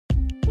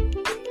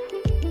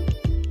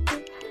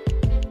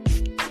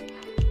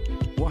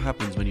What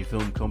happens when you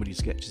film comedy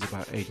sketches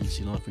about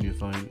agency life on your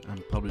phone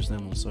and publish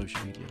them on social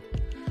media?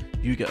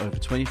 You get over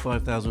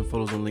 25,000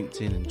 followers on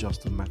LinkedIn in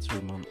just a matter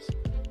of months,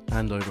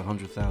 and over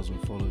 100,000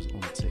 followers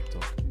on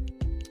TikTok.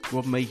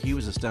 Rob Mayhew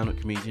is a stand-up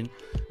comedian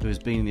who has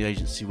been in the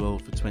agency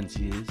world for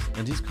 20 years,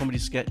 and his comedy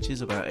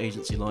sketches about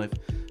agency life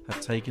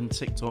have taken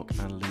TikTok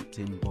and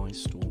LinkedIn by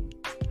storm.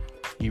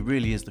 He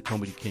really is the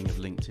comedy king of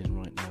LinkedIn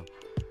right now.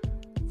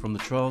 From the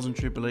trials and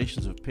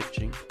tribulations of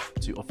pitching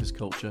to office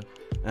culture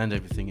and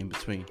everything in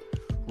between,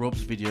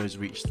 Rob's videos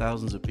reach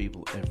thousands of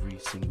people every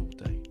single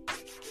day.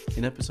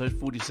 In episode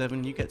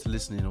 47, you get to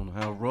listen in on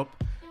how Rob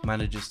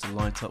manages to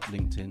light up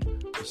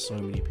LinkedIn for so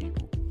many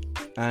people,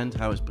 and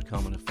how it's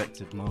become an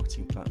effective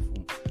marketing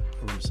platform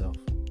for himself.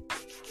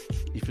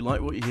 If you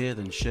like what you hear,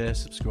 then share,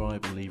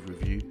 subscribe and leave a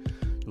review.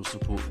 Your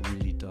support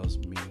really does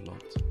mean a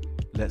lot.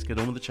 Let's get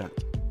on with the chat.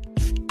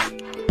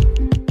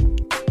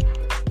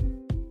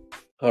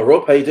 Hi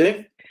Rob, how you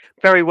doing?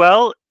 Very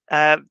well.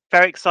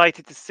 Very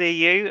excited to see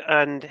you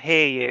and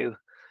hear you.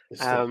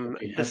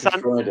 Happy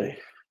Friday.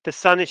 The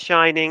sun is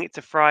shining. It's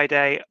a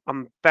Friday.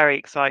 I'm very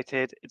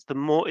excited. It's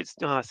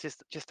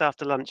just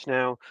after lunch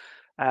now,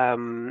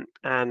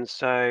 and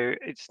so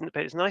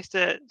it's nice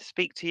to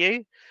speak to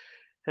you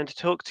and to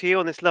talk to you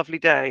on this lovely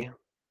day.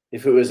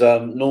 If it was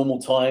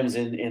normal times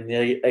in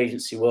the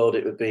agency world,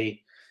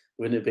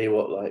 wouldn't it be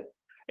what, like?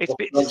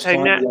 It's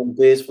so now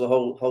beers for the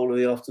whole of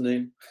the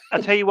afternoon.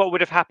 I'll tell you what would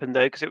have happened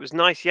though, because it was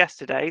nice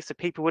yesterday, so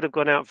people would have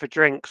gone out for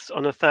drinks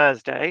on a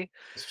Thursday.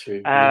 That's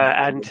true.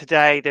 And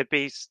today there'd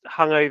be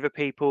hungover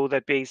people,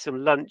 there'd be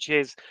some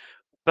lunches,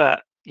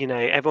 but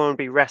everyone would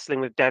be wrestling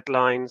with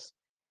deadlines.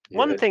 Yeah.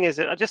 One thing is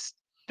that I just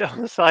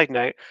on a side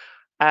note,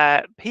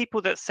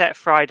 people that set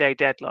Friday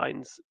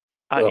deadlines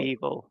are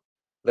evil.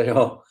 They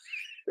are.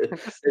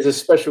 There's a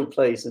special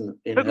place in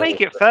but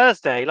make it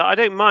Thursday. Like, I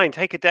don't mind,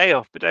 take a day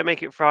off, but don't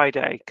make it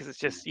Friday, because it's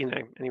just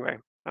anyway,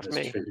 that's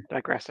me true.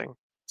 Digressing.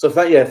 So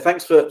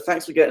thanks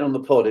for getting on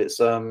the pod.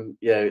 It's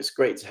it's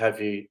great to have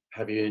you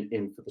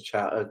in for the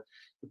chat. I've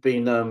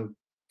been I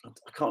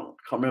can't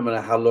remember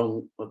now how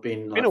long I've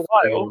been. It's been a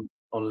while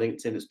on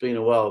LinkedIn. It's been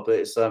a while, but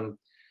it's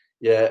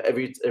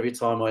every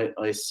time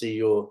I see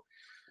your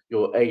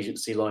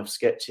agency life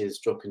sketches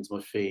drop into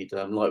my feed,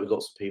 like with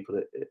lots of people,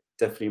 it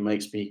definitely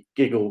makes me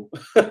giggle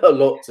a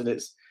lot, and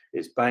it's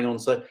bang on.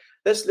 So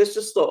let's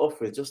just start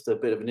off with just a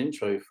bit of an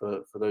intro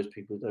for those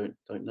people who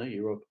don't know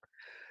you, Rob.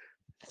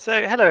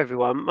 So hello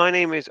everyone, my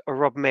name is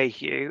Rob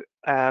Mayhew,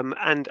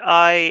 and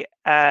I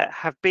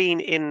have been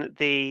in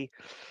the,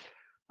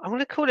 I'm going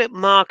to call it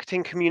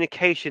marketing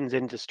communications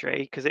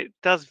industry, because it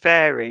does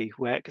vary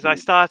because I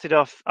started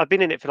off, I've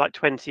been in it for like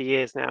 20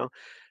 years now,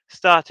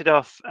 started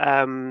off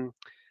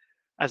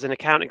as an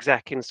account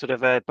exec in sort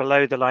of a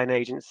below the line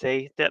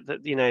agency that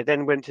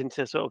then went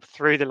into sort of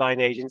through the line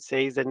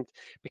agencies and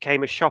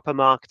became a shopper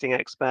marketing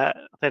expert,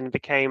 then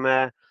became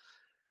a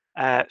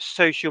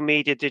social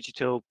media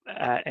digital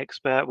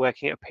expert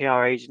working at a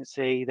PR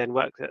agency, then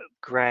worked at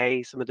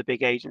Grey, some of the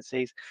big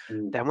agencies,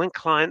 then went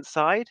client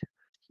side.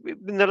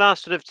 In the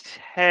last sort of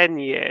 10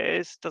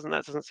 years,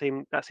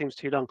 that seems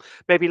too long,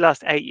 maybe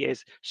last 8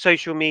 years,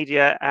 social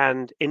media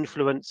and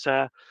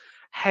influencer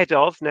head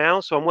of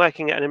now. So I'm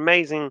working at an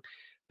amazing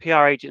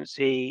PR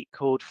agency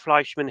called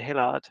Fleischman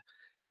Hillard,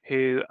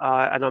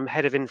 and I'm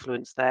head of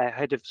influence there,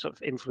 head of sort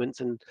of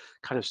influence and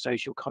kind of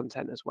social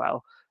content as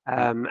well.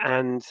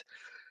 And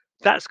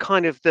that's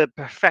kind of the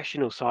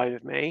professional side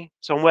of me.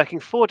 So I'm working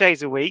 4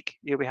 days a week.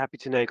 You'll be happy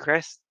to know,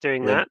 Chris,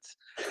 doing that.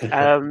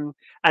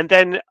 And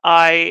then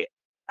I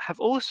have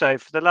also,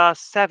 for the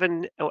last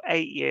 7 or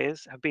 8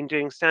 years, have been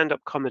doing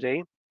stand-up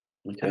comedy.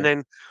 Okay. And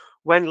then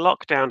when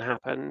lockdown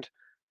happened,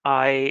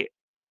 I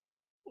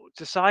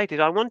decided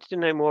I wanted to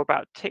know more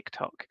about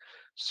TikTok.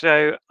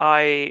 So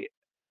I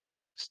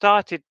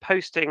started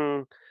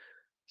posting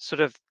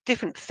sort of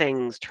different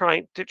things,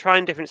 trying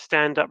different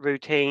stand-up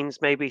routines,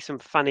 maybe some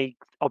funny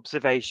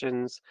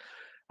observations,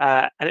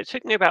 and it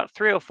took me about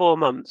 3 or 4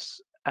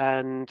 months,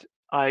 and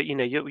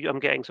I'm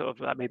getting sort of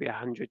like maybe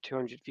 100,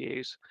 200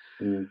 views.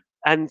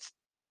 And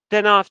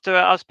then after,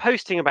 I was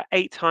posting about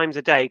 8 times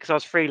a day because I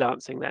was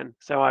freelancing then,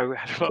 so I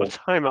had a lot of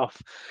time off.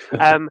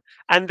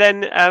 And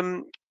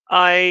then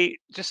I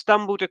just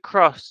stumbled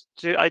across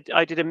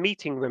I did a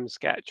meeting room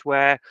sketch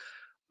where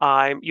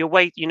when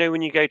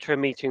you go to a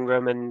meeting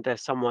room and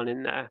there's someone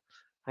in there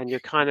and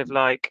you're kind of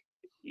like,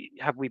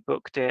 have we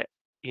booked it?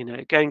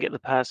 Go and get the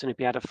person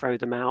if you had to throw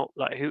them out.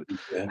 Like,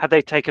 have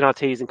they taken our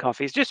teas and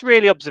coffees? Just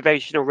really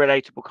observational,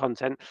 relatable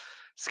content,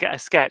 a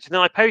sketch. And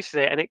then I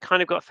posted it and it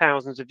kind of got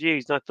thousands of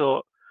views. And I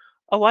thought,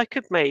 oh, I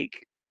could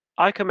make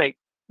a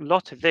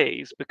lot of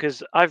these,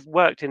 because I've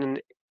worked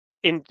in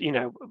at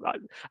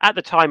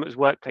the time it was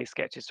workplace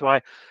sketches. So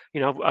I've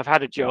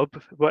had a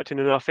job, worked in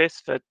an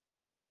office for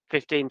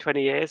 15,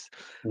 20 years.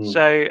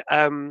 So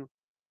I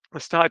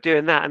started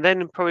doing that. And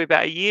then probably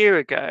about a year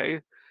ago,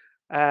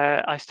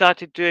 I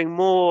started doing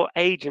more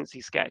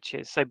agency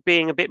sketches. So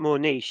being a bit more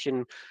niche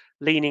and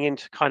leaning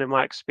into kind of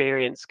my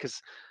experience,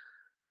 because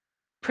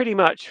pretty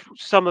much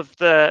all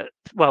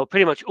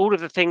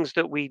of the things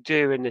that we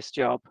do in this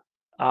job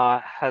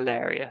are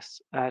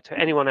hilarious to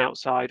anyone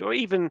outside, or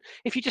even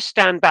if you just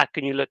stand back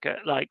and you look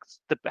at like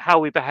how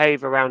we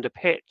behave around a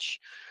pitch,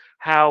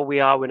 how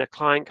we are when a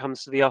client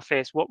comes to the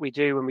office, what we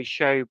do when we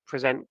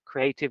present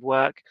creative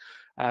work.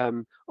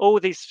 All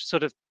these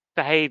sort of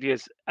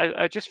behaviors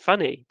are just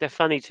funny. They're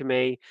funny to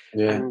me,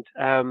 Yeah.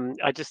 and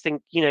I just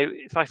think,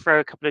 if I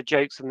throw a couple of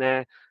jokes in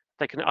there,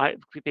 they can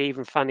could be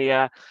even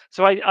funnier.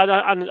 So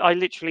I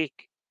literally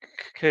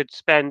could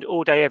spend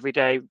all day every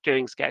day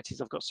doing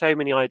sketches. I've got so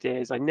many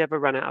ideas. I never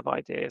run out of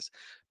ideas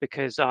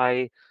because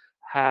I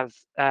have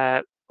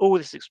all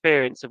this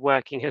experience of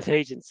working at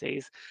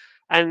agencies,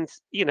 and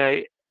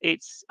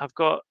it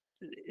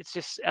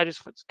just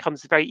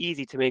comes very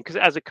easy to me because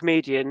as a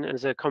comedian,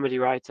 as a comedy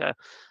writer,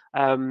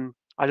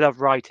 I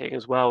love writing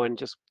as well and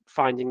just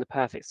finding the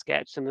perfect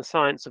sketch and the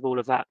science of all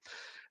of that.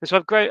 And so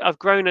I've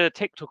grown a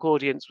TikTok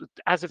audience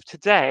as of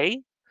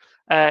today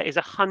is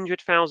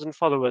 100,000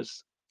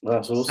 followers.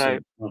 That's So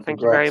awesome. Well,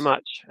 thank you very congrats.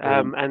 much.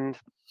 Brilliant. And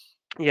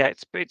yeah,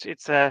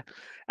 it's a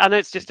I know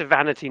it's just a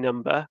vanity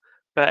number,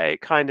 but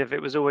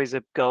it was always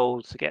a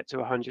goal to get to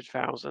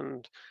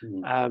 100,000.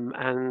 Mm.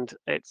 And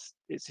it's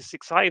just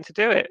exciting to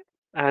do it.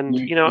 And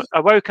You, I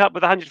woke up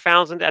with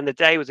 100,000, and the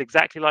day was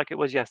exactly like it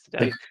was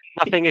yesterday.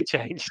 Nothing had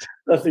changed.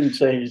 nothing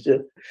changed, yeah.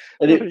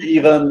 And Nothing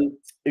you've changed.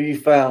 you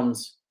found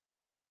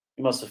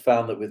you must have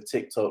found that with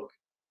TikTok,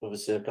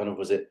 obviously,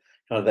 was it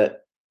kind of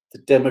that the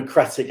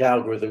democratic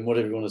algorithm,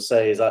 whatever you want to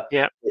say, is that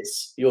Yeah.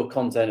 it's your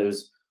content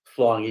was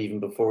flying even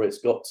before it's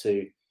got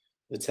to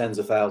the tens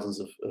of thousands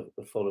of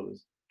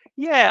followers.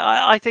 Yeah,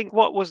 I think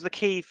what was the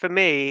key for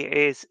me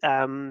is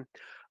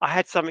I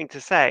had something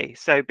to say.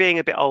 So being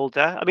a bit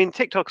older, I mean,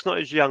 TikTok's not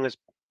as young as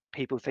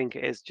people think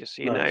it is. Just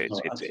so you No, know, it's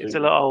it's not it's it's a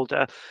absolutely. lot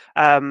older.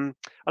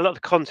 A lot of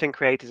the content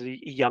creators are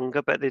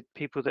younger, but the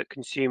people that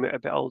consume it are a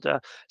bit older.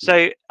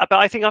 So, but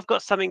I think I've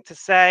got something to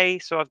say.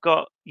 So I've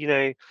got,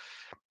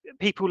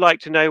 people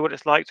like to know what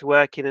it's like to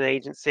work in an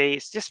agency.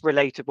 It's just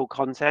relatable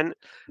content.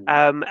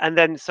 Mm. And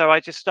then so I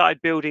just started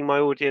building my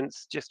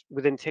audience just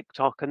within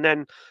TikTok, and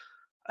then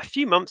a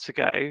few months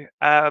ago,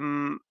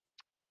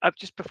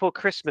 just before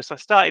Christmas, I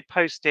started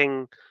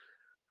posting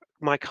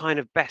my kind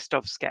of best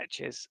of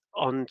sketches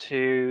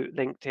onto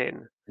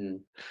LinkedIn. Mm.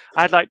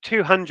 I had like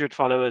 200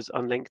 followers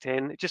on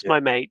LinkedIn, just Yeah. my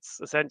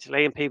mates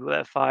essentially, and people that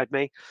have fired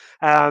me.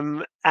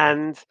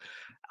 And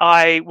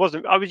I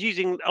wasn't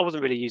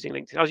really using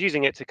LinkedIn. I was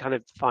using it to kind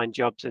of find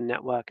jobs and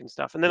network and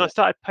stuff. And then I Yeah.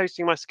 started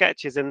posting my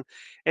sketches, and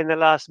in the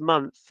last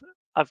month,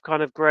 I've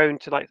kind of grown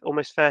to like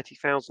almost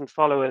 30,000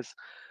 followers,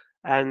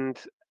 and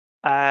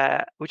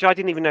which I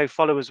didn't even know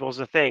followers was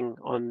a thing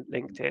on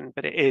LinkedIn,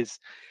 but it is.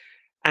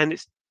 And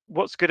it's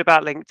what's good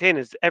about LinkedIn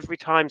is every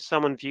time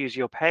someone views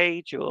your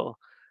page or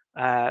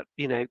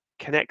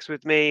connects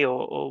with me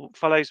or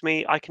follows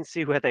me, I can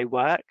see where they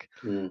work.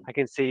 Mm. I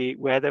can see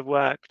where they've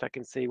worked. I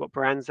can see what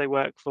brands they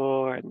work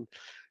for, and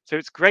so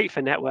it's great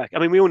for network. I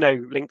mean, we all know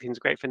LinkedIn's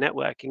great for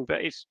networking,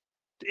 but it's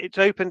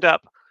opened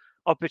up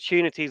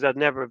opportunities I'd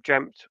never have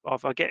dreamt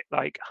of. I get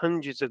like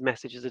hundreds of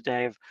messages a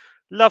day of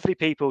lovely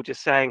people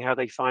just saying how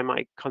they find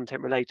my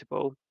content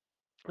relatable,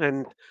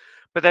 and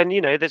but then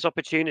there's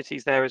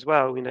opportunities there as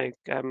well.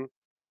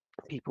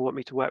 People want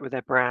me to work with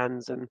their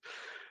brands and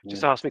Yeah.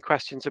 just ask me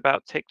questions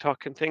about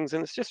TikTok and things,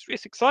 and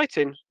it's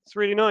exciting. It's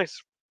really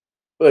nice.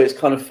 Well, it's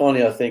kind of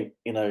funny. I think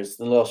it's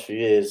the last few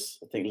years.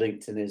 I think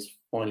LinkedIn is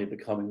finally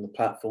becoming the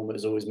platform it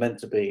was always meant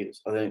to be.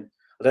 I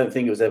don't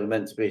think it was ever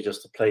meant to be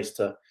just a place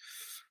to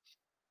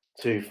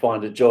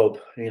find a job.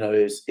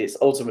 It's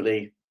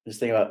ultimately this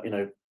thing about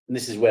and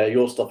this is where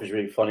your stuff is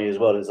really funny as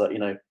well. Is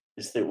that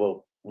this thing.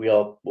 Well, we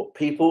are what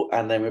people,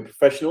 and then we're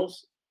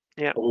professionals,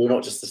 Yeah, but we're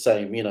not just the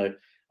same.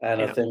 And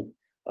yeah,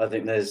 I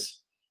think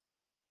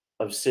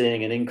I'm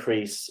seeing an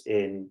increase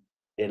in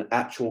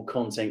actual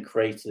content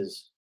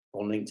creators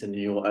on LinkedIn.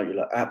 You're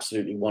like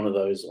absolutely one of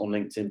those on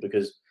LinkedIn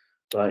because,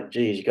 like,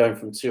 geez, you're going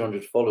from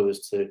 200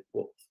 followers to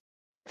what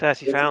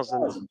 30,000.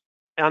 30,000.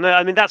 I know.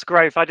 I mean, that's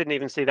growth. I didn't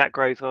even see that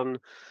growth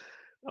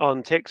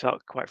on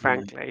TikTok, quite Yeah.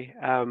 frankly.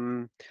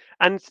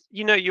 And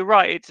you're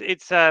right.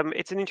 It's an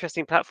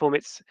interesting platform.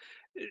 It's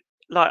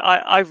like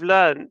I've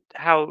learned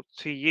how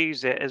to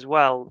use it as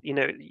well.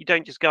 You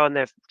don't just go on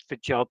there for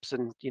jobs,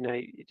 and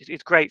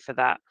it's great for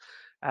that.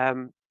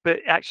 But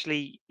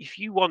actually, if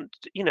you want,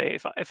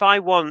 if I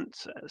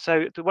want,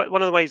 so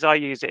one of the ways I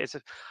use it is,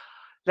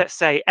 let's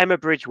say Emma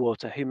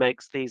Bridgewater, who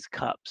makes these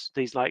cups,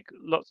 these like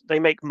lots, they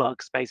make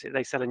mugs basically.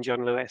 They sell in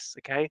John Lewis.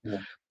 Okay, Yeah.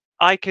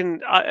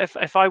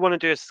 if I want to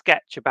do a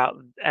sketch about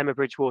Emma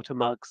Bridgewater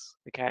mugs,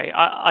 okay,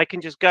 I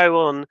can just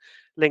go on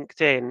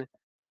LinkedIn,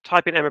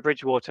 type in Emma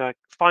Bridgewater,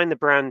 find the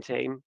brand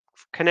team,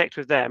 connect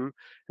with them, and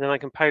then I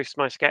can post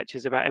my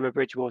sketches about Emma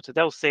Bridgewater.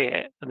 They'll see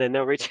it, and then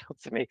they'll reach out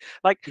to me.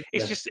 Like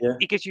it's Yeah. just Yeah.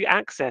 it gives you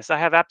access. I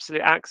have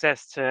absolute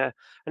access to,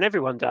 and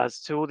everyone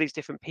does, to all these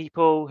different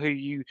people who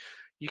you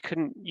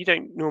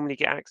don't normally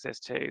get access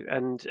to,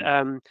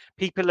 and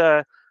people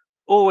are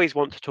always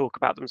want to talk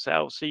about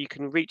themselves, so you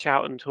can reach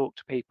out and talk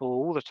to people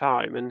all the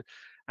time,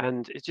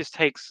 and it just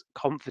takes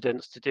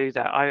confidence to do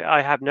that.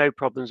 I have no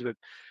problems with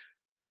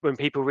when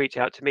people reach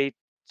out to me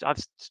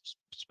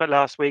spent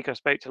last week. I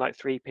spoke to like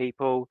 3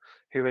 people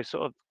who are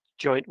sort of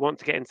want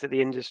to get into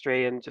the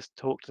industry, and just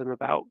talk to them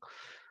about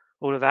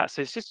all of that.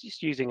 So it's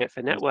just using it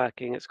for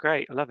networking. It's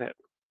great. I love it.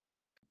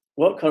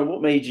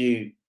 What made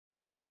you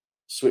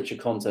switch your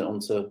content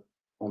onto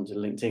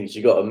LinkedIn? Because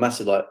you got a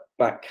massive like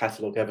back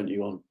catalogue, haven't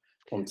you, on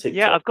TikTok?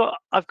 Yeah,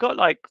 I've got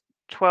like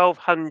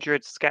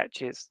 1,200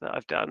 sketches that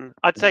I've done.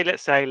 I'd say,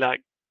 let's say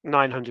like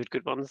 900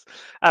 good ones.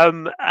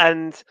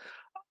 And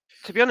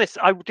to be honest,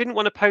 I didn't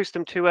want to post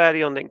them too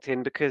early on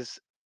LinkedIn, because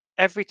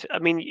I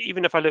mean,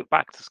 even if I look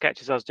back to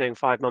sketches I was doing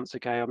 5 months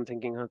ago, I'm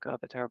thinking, oh God,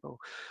 they're terrible.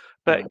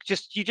 But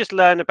you just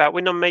learn about,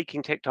 when I'm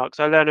making TikToks,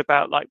 I learn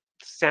about like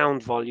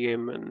sound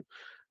volume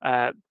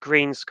and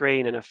green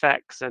screen and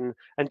effects, and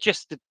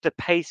just the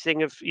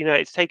pacing of,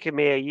 it's taken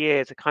me a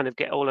year to kind of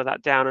get all of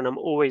that down, and I'm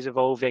always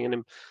evolving, and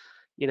I'm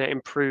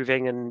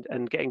improving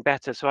and getting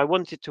better. So I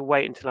wanted to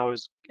wait until I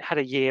had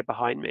a year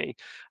behind me,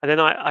 and then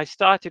I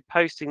started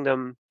posting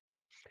them.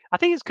 I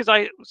think it's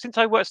because since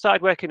I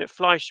started working at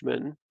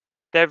Fleischmann,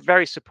 they're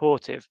very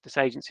supportive. This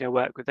agency I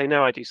work with, they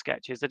know I do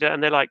sketches. They do,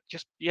 and they're like,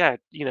 just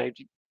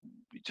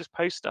just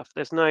post stuff.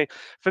 There's no,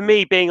 for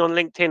me, being on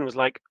LinkedIn was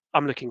like,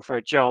 I'm looking for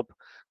a job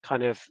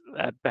kind of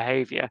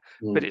behavior,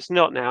 but it's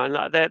not now. And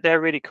like,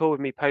 they're really cool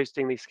with me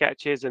posting these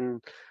sketches, and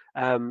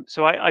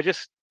so I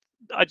just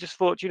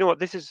thought, you know what,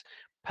 this is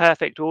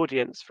perfect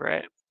audience for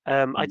it.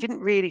 I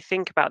didn't really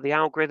think about the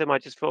algorithm. I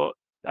just thought,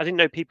 I didn't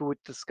know people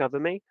would discover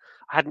me.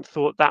 I hadn't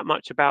thought that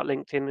much about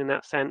LinkedIn in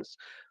that sense,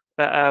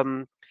 but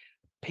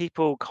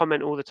people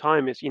comment all the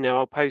time.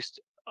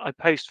 I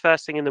post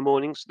first thing in the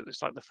morning, so that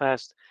it's like the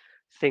first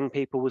thing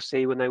people will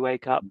see when they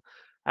wake up,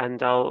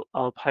 and I'll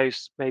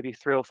post maybe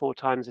 3 or 4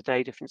 times a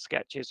day, different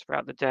sketches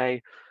throughout the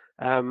day,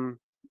 and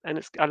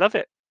I love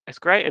it. It's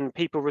great, and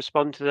people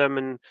respond to them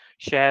and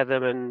share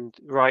them and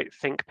write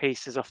think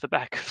pieces off the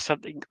back of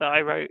something that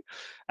I wrote.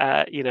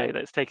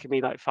 That's taken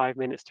me like 5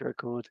 minutes to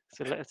record.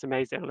 So it's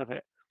amazing. I love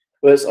it.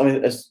 Well, it's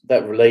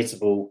that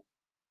relatable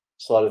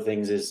side of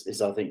things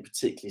is I think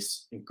particularly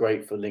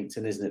great for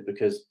LinkedIn, isn't it?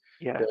 Because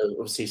Yeah, there are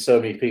obviously so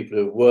many people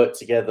who have worked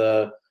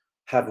together,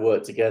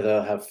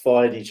 have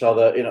fired each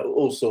other,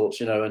 all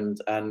sorts, and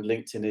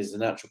LinkedIn is a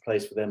natural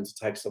place for them to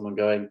tag someone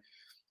going,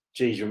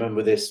 geez,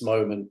 remember this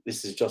moment?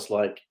 This is just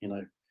like,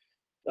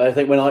 I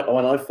think when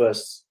I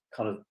first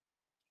kind of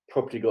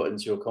properly got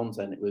into your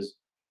content,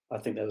 I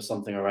think there was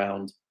something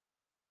around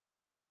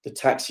the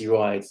taxi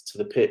ride to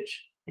the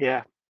pitch.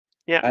 yeah.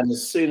 And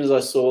as soon as I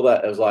saw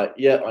that, I was like,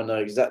 yeah, I know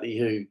exactly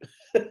who.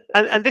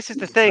 And this is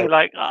the thing,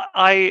 like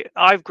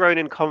I've grown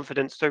in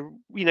confidence. So,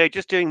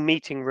 just doing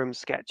meeting room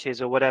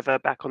sketches or whatever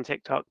back on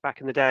TikTok back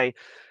in the day,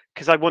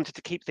 because I wanted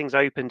to keep things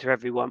open to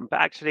everyone.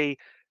 But actually,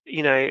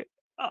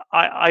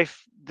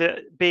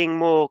 being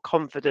more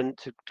confident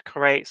to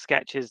create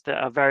sketches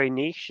that are very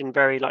niche and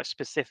very like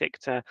specific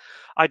to,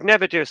 I'd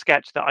never do a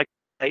sketch that I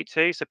relate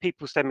to. So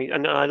people send me,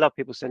 and I love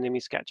people sending me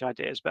sketch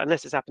ideas, but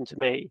unless it's happened to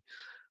me,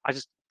 I'm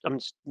just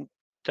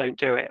don't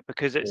do it,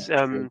 because it's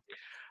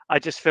I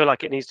just feel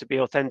like it needs to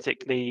be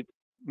authentically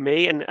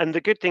me. And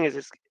the good thing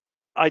is,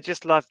 I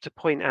just love to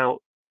point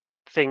out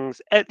things.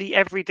 The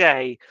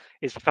everyday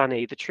is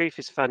funny. The truth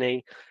is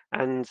funny,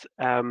 and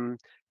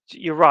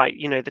you're right.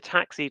 The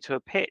taxi to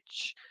a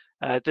pitch,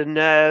 the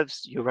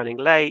nerves. You're running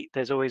late.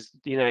 There's always,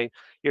 you're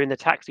in the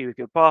taxi with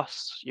your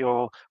boss.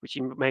 Which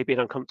may be an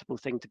uncomfortable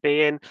thing to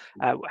be in.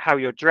 How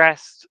you're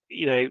dressed.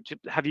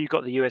 Have you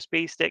got the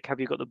USB stick?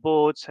 Have you got the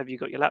boards? Have you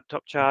got your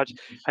laptop charged?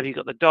 Have you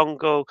got the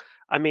dongle?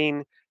 I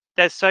mean,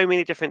 there's so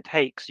many different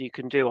takes you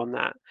can do on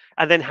that.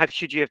 And then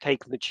should you have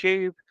taken the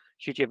tube?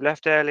 Should you have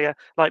left earlier?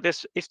 Like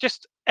this, it's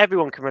just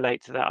everyone can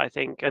relate to that, I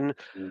think. And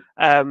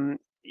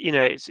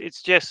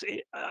it's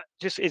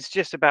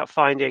just about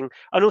finding.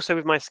 And also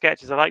with my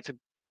sketches, I like to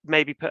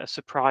maybe put a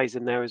surprise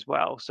in there as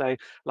well. So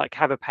like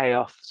have a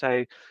payoff.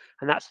 So,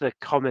 and that's the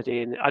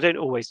comedy. And I don't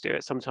always do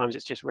it. Sometimes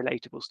it's just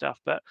relatable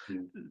stuff. But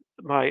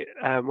my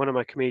one of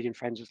my comedian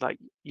friends was like,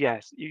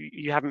 "Yes,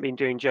 you haven't been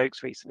doing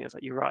jokes recently." I was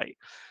like, "You're right,"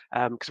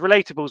 because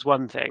relatable is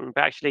one thing,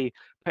 but actually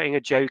putting a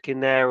joke in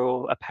there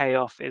or a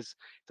payoff is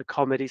the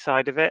comedy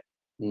side of it,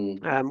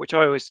 which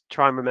I always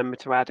try and remember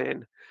to add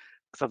in,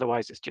 because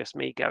otherwise it's just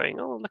me going,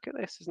 "Oh, look at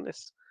this! Isn't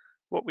this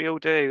what we all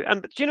do?"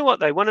 And do you know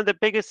what though? One of the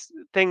biggest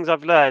things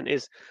I've learned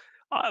is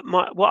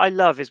what I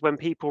love is when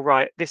people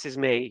write, "This is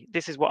me.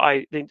 This is what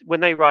I."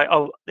 When they write,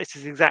 "Oh, this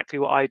is exactly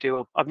what I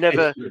do." I've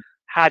never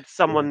had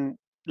someone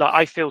like,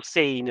 I feel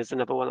seen is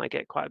another one I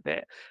get quite a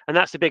bit, and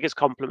that's the biggest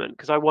compliment,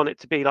 because I want it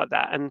to be like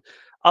that. And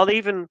I'll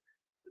even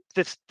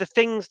the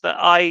things that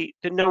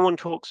no one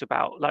talks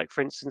about, like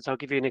for instance, I'll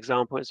give you an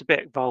example. It's a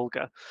bit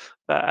vulgar,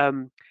 but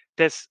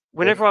there's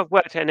whenever I've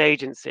worked at an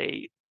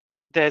agency,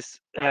 there's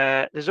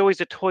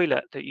always a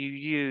toilet that you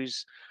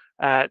use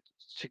to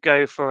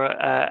go for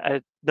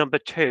a number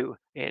 2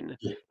 in.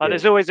 Like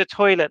there's always a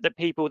toilet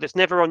that's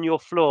never on your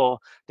floor,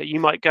 that you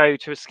might go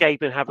to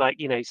escape and have, like,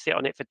 sit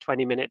on it for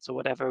 20 minutes or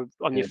whatever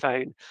on your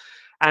phone.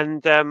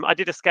 And I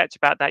did a sketch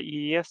about that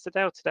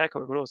yesterday or today, I can't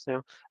remember what it was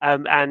now.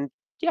 And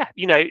yeah,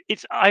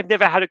 I've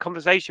never had a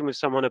conversation with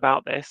someone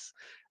about this,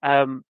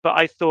 but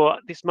I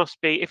thought this must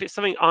be, if it's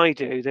something I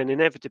do, then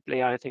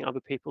inevitably I think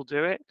other people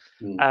do it.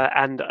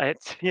 And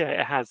it's, yeah,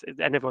 it has,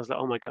 and everyone's like,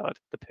 oh my god,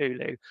 the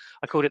pooloo.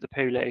 I called it the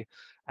pooloo,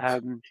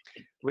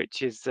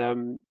 which is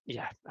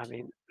yeah, I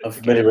mean, I'm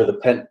again, familiar with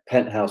the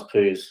penthouse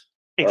poos.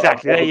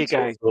 exactly, I'm there on you the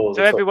top go. floor,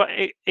 So the top.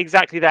 everyone,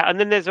 exactly that. And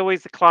then there's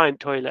always the client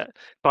toilet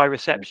by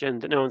reception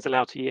that no one's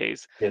allowed to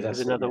use. Yeah, There's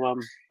that's it. another one.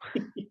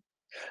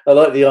 I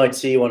like the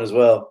IT one as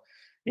well.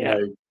 Yeah.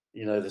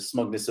 The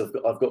smugness of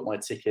I've got my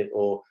ticket,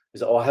 or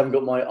is it, oh, I haven't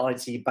got my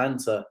IT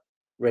banter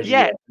ready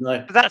Yeah, yet.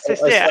 No, that's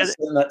just I it.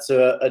 sent that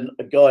to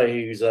a guy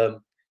who's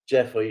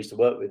Jeff, I used to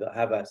work with at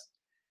Havas,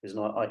 who's in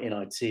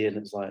IT, and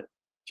it's like,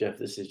 Jeff,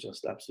 this is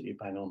just absolutely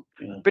bang on.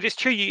 But it's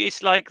true.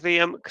 It's like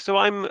the so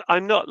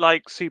I'm not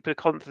like super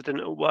confident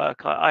at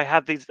work. I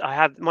have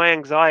my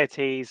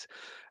anxieties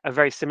are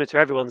very similar to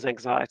everyone's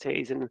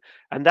anxieties, and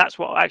that's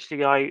what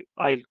actually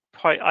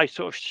I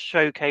sort of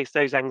showcase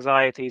those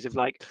anxieties of,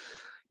 like,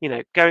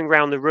 going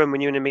around the room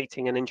when you're in a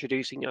meeting and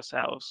introducing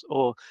yourselves,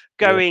 or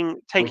Yeah,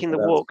 taking the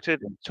walk to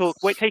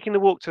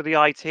the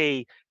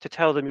IT to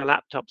tell them your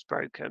laptop's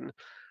broken,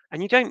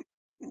 and you don't,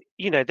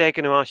 they're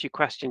going to ask you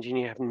questions and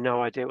you have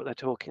no idea what they're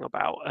talking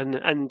about,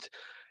 and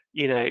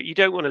you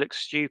don't want to look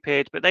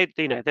stupid, but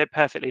they're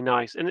perfectly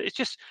nice, and it's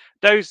just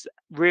those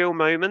real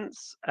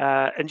moments,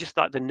 and just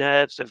like the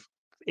nerves of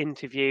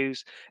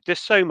interviews. There's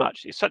so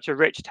much. It's such a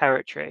rich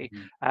territory,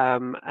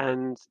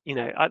 and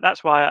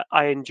that's why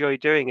I enjoy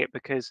doing it,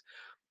 because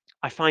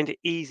I find it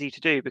easy to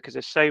do, because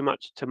there's so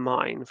much to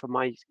mine from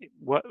my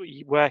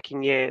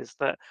working years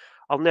that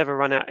I'll never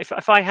run out.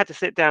 If I had to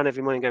sit down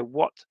every morning and go,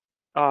 what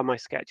are my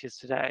sketches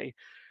today?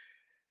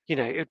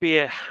 It would be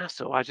a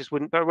hassle. I just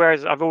wouldn't. But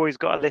whereas I've always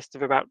got a list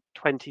of about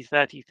 20,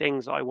 30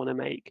 things that I want to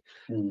make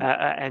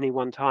at any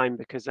one time,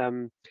 because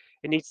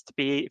it needs to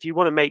be, if you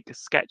want to make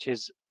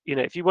sketches,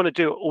 if you want to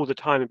do it all the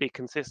time and be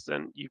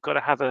consistent, you've got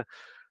to have a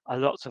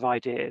lots of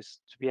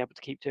ideas to be able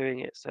to keep doing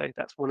it. So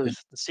that's one of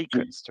the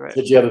secrets to it.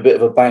 So do you have a bit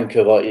of a bank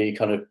of, like, you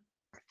kind of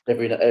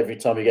every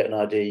time you get an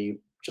idea, you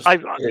just I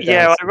put it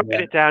yeah, down I write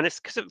somewhere? it down. It's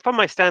because from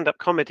my stand-up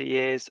comedy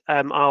years,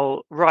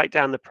 I'll write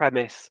down the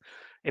premise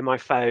in my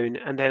phone,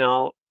 and then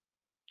I'll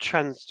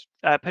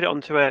put it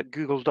onto a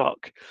Google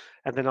Doc,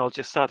 and then I'll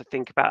just start to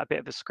think about a bit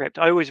of a script.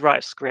 I always write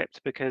a script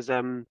because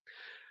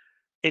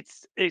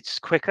it's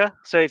quicker.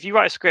 So if you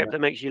write a script that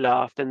makes you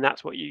laugh, then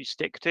that's what you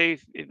stick to.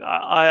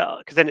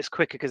 Because then it's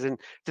quicker. Because then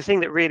the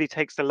thing that really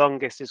takes the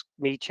longest is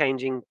me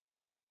changing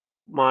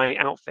my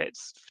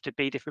outfits to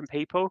be different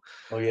people.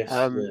 Oh yes,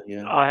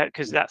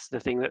 Because that's the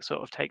thing that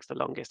sort of takes the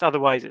longest.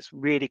 Otherwise, it's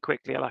really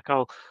quickly. Like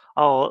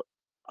I'll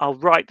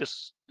write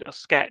a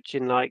sketch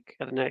in, like,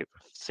 I don't know,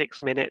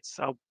 6 minutes.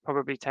 I'll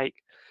probably take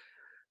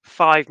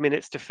 5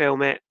 minutes to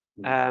film it,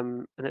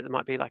 and it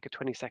might be like a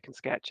 20-second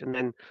sketch, and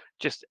then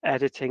just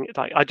editing.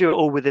 Like, I do it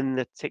all within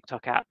the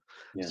TikTok app,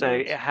 so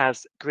nice. it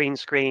has green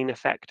screen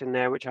effect in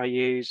there, which I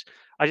use.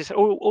 I just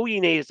all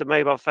you need is a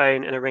mobile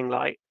phone and a ring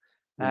light,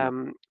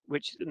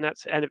 which, and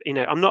that's, and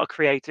I'm not a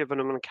creative,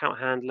 and I'm an account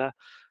handler.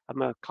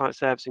 I'm a client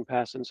servicing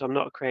person, so I'm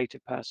not a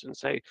creative person.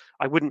 So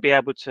I wouldn't be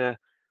able to,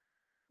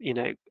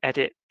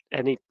 edit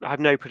any. I have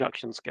no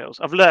production skills.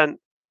 I've learned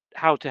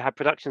how to have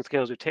production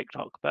skills with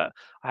TikTok, but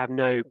I have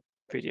no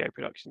video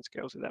production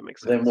skills, if that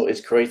makes Then sense. what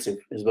is creative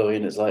as well,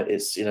 and it's like,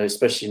 it's,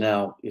 especially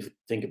now, if you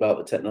think about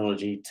the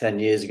technology 10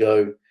 years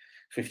ago,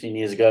 15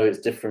 years ago, it's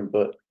different,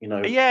 but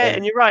Yeah,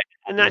 and you're right.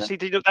 And yeah. actually,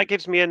 that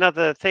gives me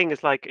another thing.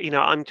 It's like,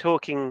 I'm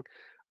talking.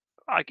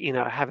 I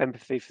have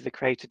empathy for the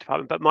creative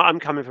department, but I'm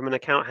coming from an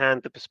account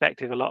handler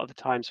perspective a lot of the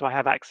time. So I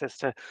have access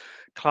to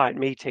client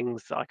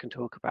meetings that I can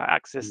talk about,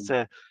 access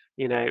to,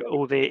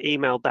 all the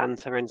email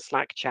banter and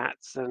Slack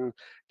chats, and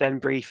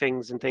then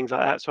briefings and things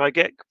like that. So I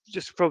get,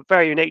 just from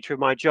very nature of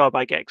my job,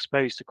 I get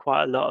exposed to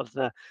quite a lot of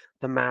the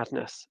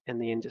madness in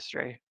the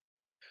industry.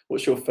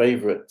 What's your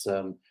favorite,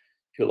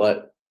 your,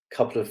 like,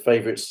 couple of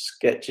favorite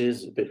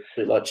sketches, a bit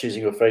like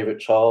choosing your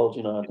favorite child,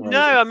 I don't No, know.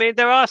 I mean,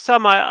 there are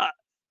some.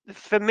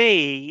 For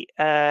me,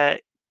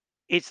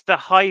 it's the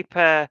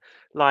hyper,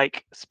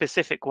 like,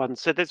 specific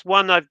ones. So there's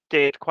one I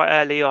did quite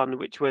early on,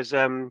 which was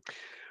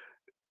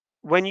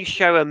when you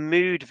show a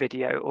mood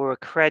video or a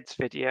creds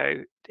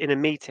video in a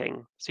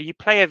meeting. So you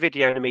play a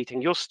video in a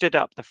meeting, you're stood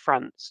up the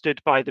front, stood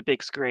by the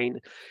big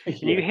screen,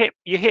 and Yeah.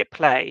 you hit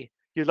play.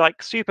 You're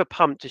like super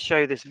pumped to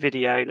show this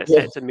video. Let's say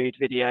Yeah. it's a mood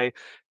video,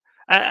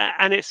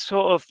 and it's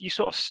sort of, you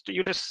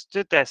just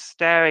stood there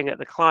staring at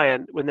the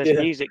client when there's Yeah.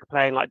 music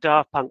playing, like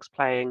Daft Punk's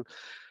playing,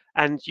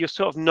 and you're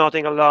sort of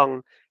nodding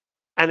along,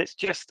 and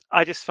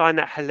I just find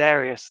that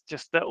hilarious,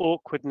 just the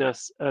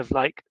awkwardness of,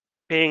 like,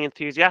 being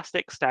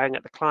enthusiastic, staring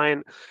at the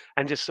client,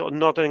 and just sort of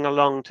nodding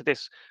along to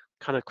this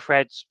kind of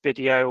creds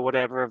video or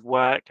whatever of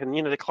work, and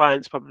the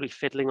client's probably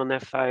fiddling on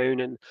their phone,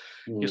 and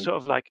you're sort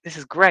of like, this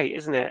is great,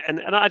 isn't it? And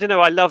I don't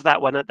know, I love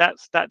that one.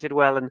 That did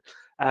well.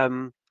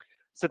 And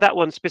so that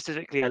one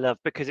specifically I love,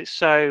 because it's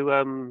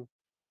so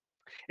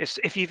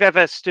if you've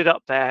ever stood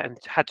up there and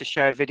had to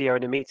show a video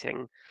in a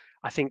meeting,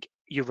 I think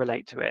you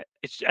relate to it.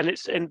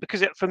 And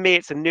because for me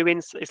it's a new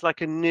it's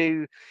like a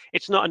new,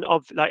 it's not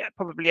like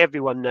probably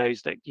everyone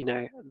knows that, you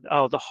know,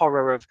 oh, the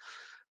horror of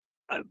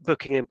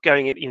booking and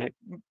going in, you know,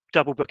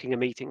 double booking a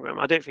meeting room.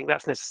 I don't think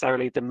that's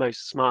necessarily the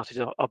most smartest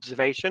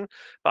observation,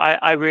 but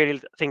I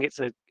really think it's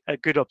a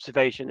good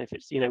observation if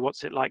it's, you know,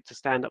 what's it like to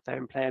stand up there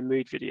and play a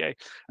mood video.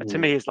 To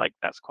me, is like,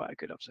 that's quite a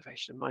good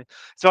observation of mine.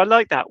 So I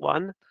like that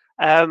one.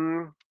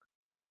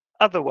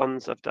 Other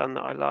ones I've done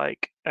that I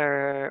like,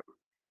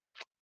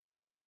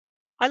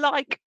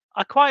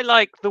 I quite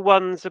like the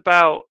ones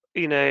about,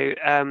 you know,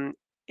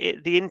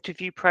 the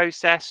interview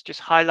process,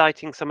 just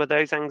highlighting some of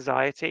those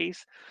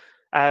anxieties.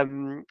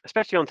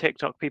 Especially on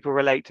TikTok, people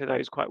relate to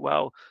those quite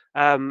well.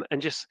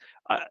 And just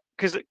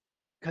because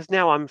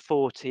now I'm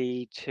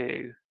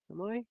 42.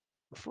 Am I?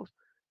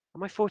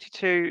 Am I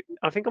 42?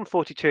 I think I'm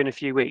 42 in a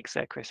few weeks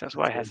there, Chris. That's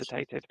why I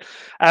hesitated.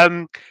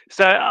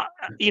 So,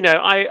 you know,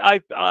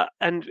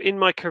 and in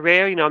my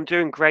career, you know, I'm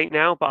doing great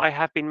now, but I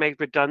have been made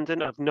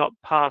redundant. I've not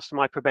passed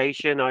my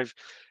probation. I've,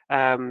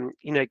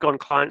 you know, gone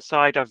client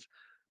side. I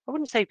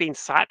wouldn't say been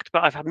sacked,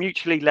 but I've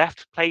mutually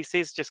left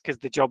places just because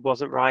the job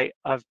wasn't right.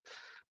 I've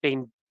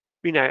been,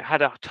 you know,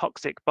 had a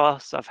toxic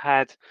boss. I've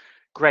had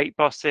great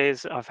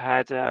bosses. I've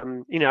had,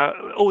 you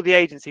know, all the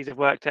agencies I've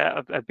worked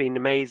at have been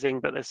amazing,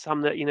 but there's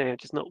some that, you know, are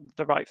just not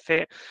the right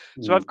fit.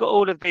 So I've got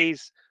all of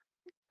these,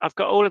 I've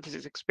got all of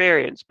this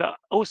experience, but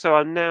also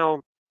I'm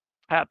now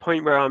at a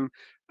point where I'm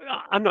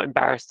not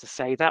embarrassed to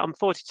say that I'm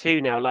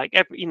 42 now. Like,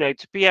 you know,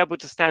 to be able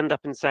to stand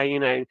up and say, you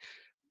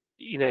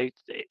know,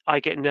 I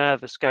get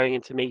nervous going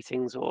into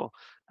meetings, or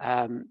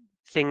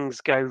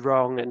things go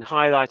wrong, and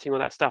highlighting all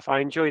that stuff. I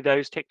enjoy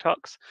those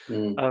TikToks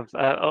of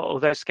or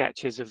those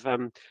sketches of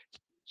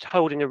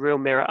holding a real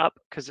mirror up,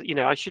 because, you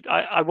know,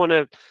 I want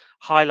to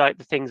highlight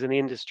the things in the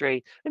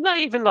industry, and not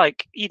even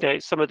like, you know,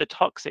 some of the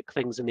toxic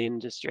things in the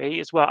industry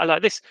as well. I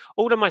like this.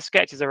 All of my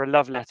sketches are a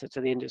love letter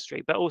to the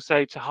industry, but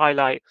also to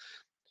highlight,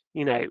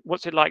 you know,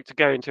 what's it like to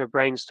go into a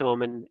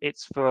brainstorm and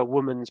it's for a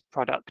woman's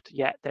product,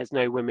 yet there's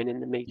no women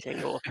in the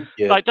meeting, or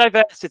like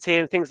diversity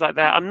and things like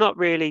that. I'm not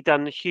really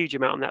done a huge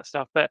amount on that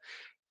stuff, but,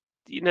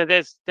 you know,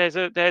 there's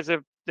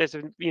a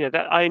you know,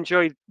 that I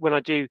enjoy when I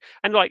do.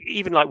 And like,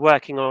 even like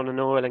working on an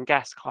oil and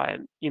gas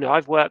client, you know,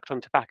 I've worked on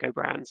tobacco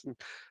brands, and,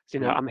 you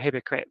know, I'm a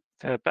hypocrite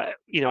but,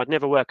 you know, I'd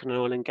never work on an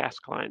oil and gas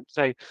client.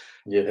 So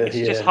it's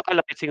just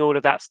highlighting all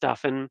of that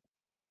stuff. And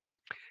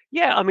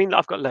yeah, I mean,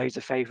 I've got loads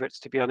of favorites,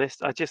 to be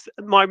honest.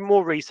 My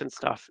more recent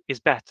stuff is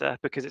better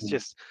because it's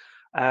just,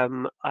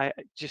 I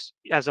just,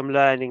 as I'm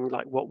learning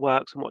like what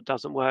works and what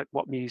doesn't work,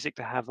 what music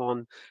to have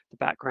on the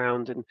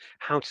background, and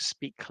how to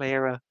speak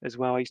clearer as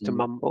well. I used to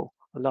mumble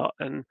a lot,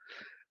 and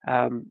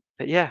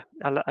but yeah,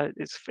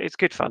 it's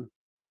good fun.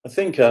 I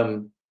think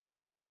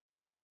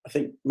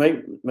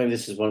maybe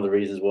this is one of the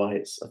reasons why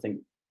it's, I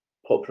think,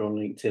 popular on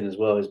LinkedIn as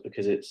well, is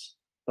because it's,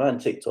 and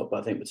TikTok,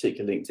 but I think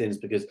particularly LinkedIn, is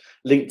because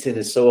LinkedIn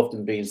is so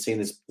often being seen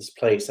as this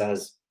place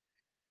as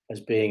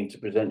being to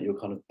present your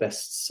kind of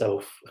best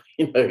self.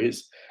 You know,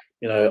 it's,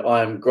 you know,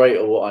 I am great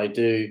at what I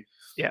do.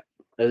 Yeah,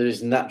 it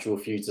is natural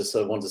for you to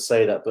sort of want to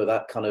say that, but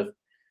that kind of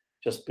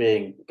just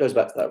being, goes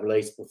back to that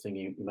relatable thing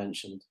you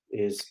mentioned.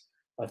 Is,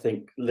 I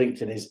think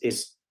LinkedIn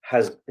is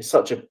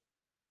such a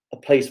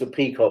place for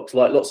peacocks,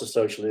 like lots of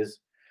social is.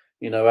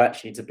 You know,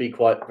 actually, to be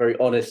quite very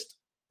honest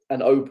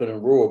and open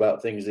and raw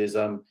about things is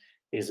a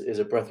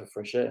breath of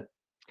fresh air.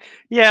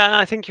 Yeah, and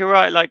I think you're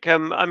right. Like,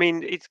 I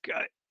mean, it's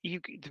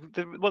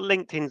what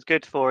LinkedIn's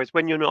good for is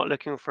when you're not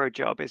looking for a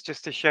job, is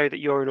just to show that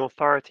you're an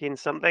authority in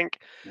something.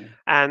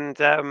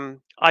 And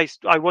I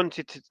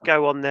wanted to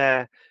go on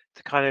there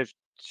to kind of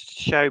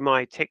show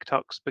my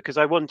TikToks, because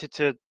I wanted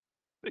to,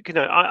 you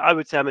know, I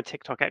would say I'm a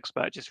TikTok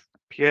expert just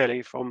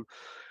purely from,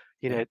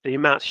 you know,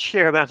 the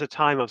sheer amount of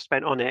time I've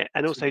spent on it.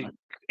 And also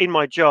in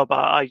my job,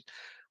 I'm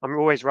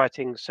always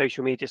writing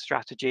social media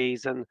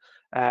strategies and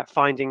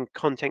finding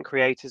content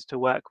creators to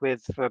work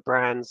with for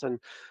brands. And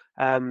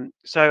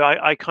so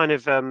I kind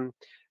of,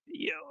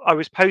 I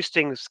was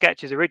posting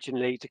sketches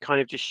originally to kind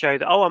of just show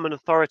that, oh, I'm an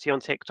authority on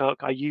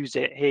TikTok. I use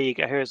it. Here you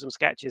go. Here are some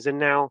sketches. And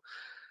now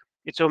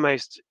it's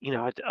almost, you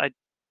know,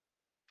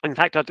 in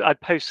fact,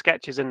 I'd post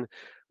sketches and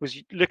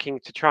was looking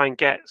to try and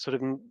get sort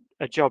of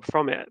a job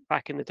from it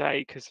back in the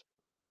day, because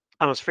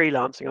I was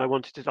freelancing. I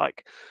wanted to,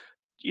 like,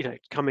 you know,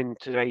 come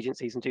into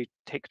agencies and do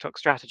TikTok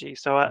strategy.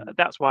 So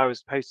that's why I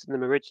was posting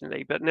them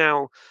originally. But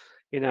now,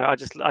 you know, I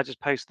just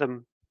post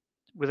them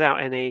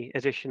without any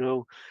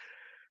additional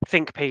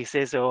think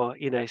pieces, or,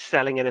 you know,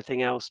 selling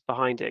anything else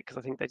behind it, because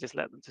I think they just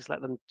let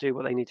them do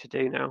what they need to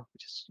do now,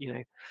 which is, you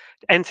know,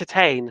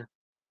 entertain,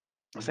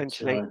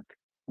 essentially.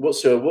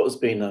 What's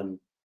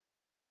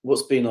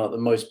been like the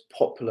most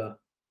popular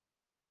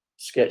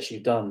sketch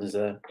you've done? Is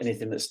there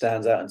anything that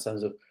stands out in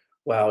terms of,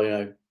 wow, you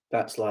know,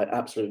 that's like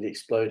absolutely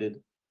exploded?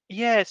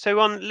 Yeah, so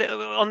on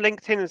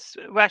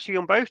LinkedIn, well, actually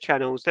on both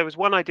channels, there was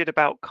one I did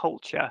about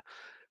culture.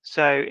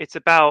 So it's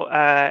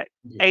about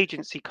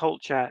agency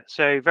culture.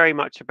 So very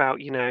much about,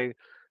 you know,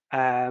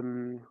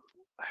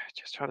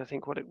 just trying to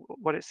think what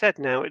it said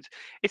now.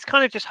 It's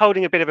kind of just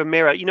holding a bit of a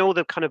mirror. You know, all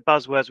the kind of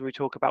buzzwords when we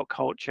talk about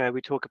culture.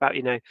 We talk about,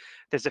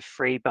 there's a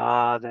free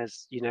bar.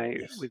 There's,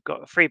 Yes. we've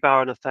got a free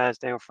bar on a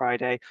Thursday or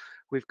Friday.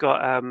 We've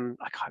got I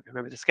can't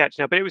remember the sketch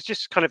now, but it was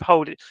just kind of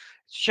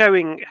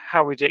showing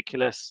how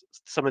ridiculous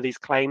some of these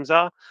claims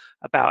are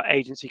about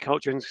agency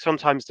culture and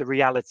sometimes the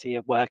reality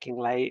of working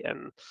late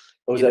and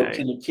Or is that,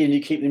 can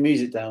you keep the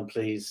music down,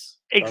 please?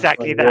 I'm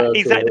exactly trying to that. work, or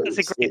Exactly, it's,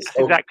 that's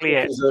exactly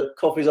it.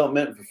 coffees aren't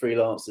meant for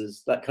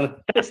freelancers. That kind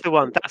of. That's the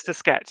one. That's the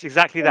sketch.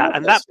 Exactly I that. love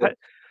And that stuff.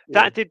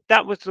 Yeah.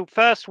 that was the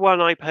first one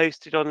I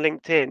posted on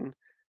LinkedIn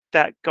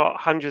that got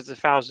hundreds of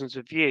thousands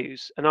of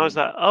views. And I was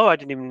like, oh, I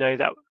didn't even know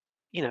that.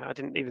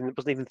 Wasn't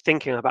even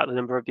thinking about the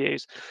number of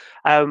views.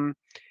 And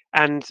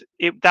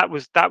that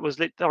was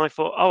lit. And I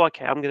thought, oh,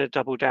 okay, I'm going to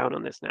double down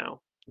on this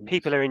now.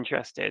 People are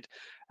interested.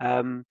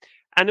 And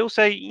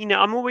also,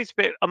 I'm always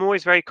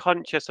very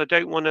conscious. I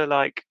don't want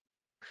to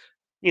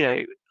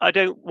I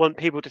don't want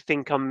people to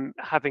think I'm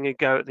having a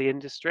go at the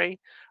industry,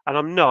 and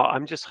I'm not.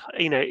 I'm just,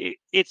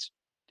 it's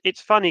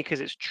funny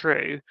because it's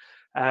true,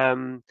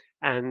 and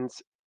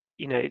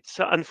it's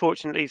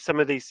unfortunately some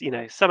of these,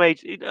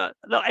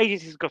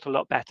 agencies got a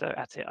lot better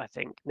at it, I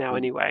think now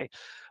anyway.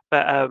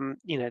 But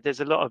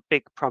there's a lot of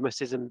big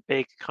promises and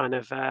big kind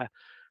of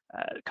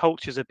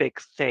culture's a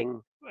big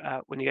thing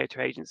when you go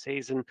to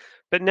agencies,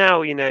 but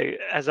now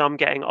as I'm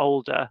getting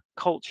older,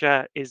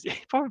 culture is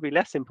probably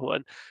less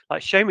important.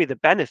 Like, show me the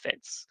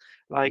benefits.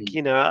 Like,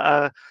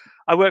 I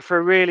work for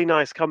a really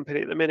nice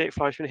company at the minute,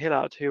 Fleischmann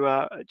Hillard, who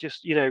are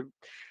just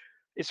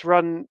it's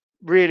run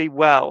really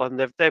well, and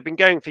they've been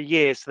going for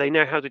years, so they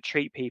know how to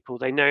treat people.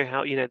 They know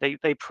how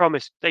they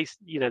promise they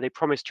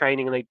promise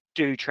training, and they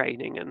do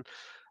training, and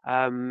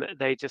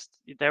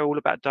they're all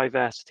about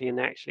diversity, and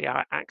they actually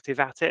are active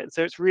at it. And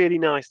so it's really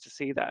nice to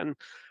see that. And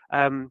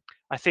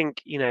I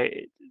think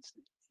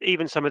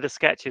even some of the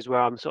sketches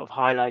where I'm sort of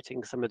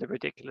highlighting some of the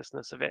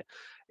ridiculousness of it,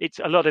 it's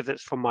a lot of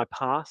it's from my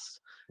past,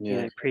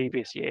 Yeah.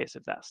 previous years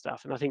of that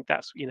stuff. And I think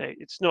that's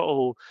it's not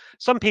all.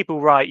 Some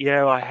people write,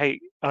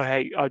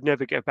 I'd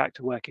never go back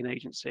to work in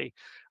agency.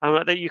 And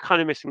like that, you're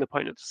kind of missing the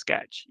point of the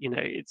sketch.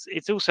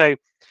 It's also,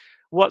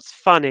 what's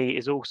funny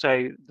is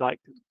also like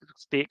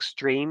the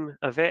extreme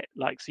of it.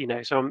 Like, so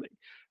I'm,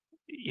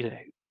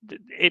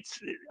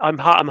 it's I'm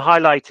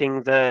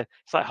highlighting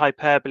it's like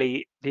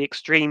hyperbole, the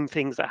extreme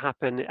things that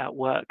happen at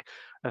work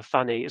are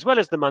funny, as well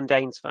as the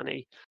mundane's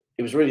funny.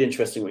 It was really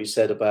interesting what you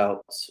said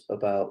about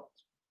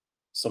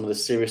some of the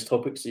serious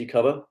topics that you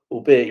cover,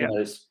 albeit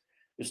you're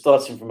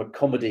starting from a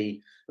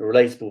comedy, a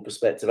relatable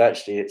perspective.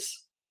 Actually,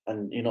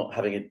 and you're not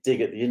having a dig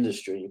at the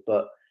industry,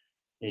 but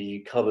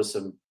you cover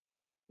some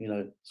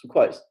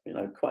quite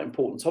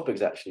important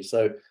topics actually.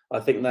 So I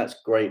think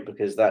that's great,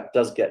 because that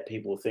does get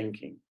people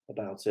thinking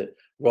about it,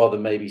 rather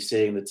than maybe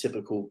seeing the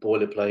typical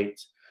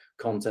boilerplate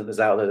content that's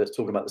out there that's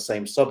talking about the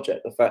same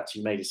subject. The fact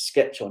you made a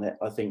sketch on it,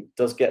 I think,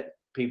 does get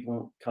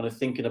people kind of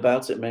thinking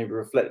about it, maybe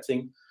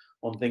reflecting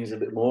on things a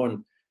bit more.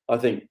 And I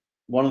think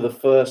one of the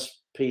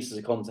first pieces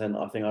of content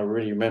I think I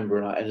really remember,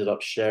 and I ended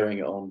up sharing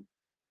it on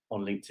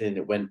LinkedIn,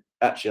 it went,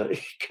 actually,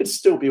 it could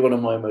still be one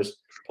of my most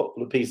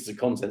popular pieces of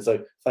content,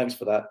 so thanks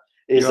for that,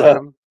 is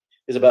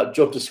about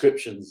job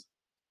descriptions.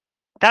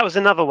 That was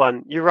another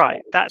one. You're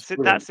right. That's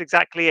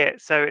exactly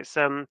it. So it's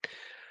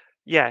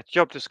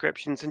job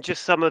descriptions and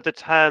just some of the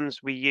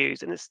terms we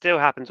use, and it still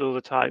happens all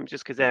the time,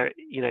 just because they're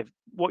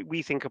what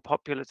we think are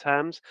popular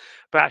terms,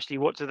 but actually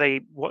what do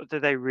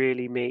they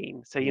really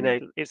mean? So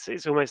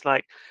it's almost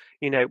like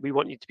we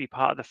want you to be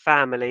part of the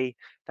family.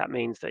 That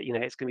means that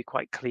it's going to be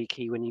quite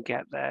cliquey when you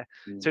get there.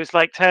 So it's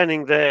like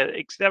turning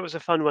that was a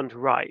fun one to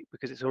write,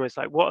 because it's almost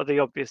like, what are the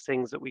obvious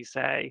things that we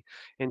say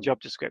in job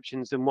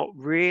descriptions, and what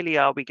really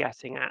are we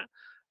getting at?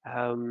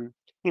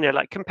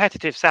 Like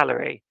competitive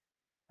salary.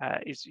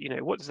 Is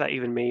what does that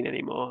even mean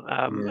anymore?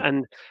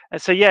 And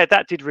so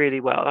that did really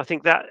well. I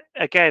think that,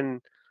 again,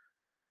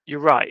 you're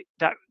right,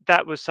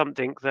 that was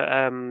something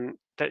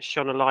that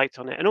shone a light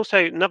on it. And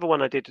also another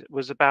one I did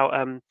was about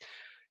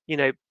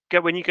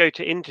when you go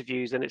to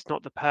interviews and it's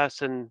not the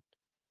person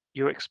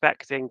you're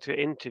expecting to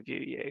interview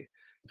you.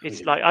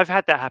 It's like, I've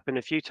had that happen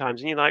a few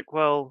times, and you're like,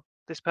 well,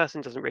 this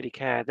person doesn't really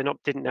care.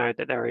 Didn't know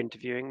that they were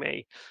interviewing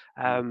me.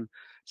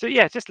 So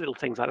just little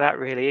things like that,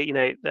 really.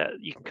 That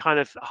you can kind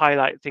of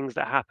highlight things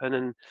that happen,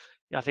 and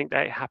I think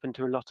they happen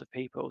to a lot of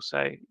people.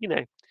 So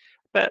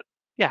but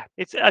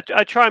it's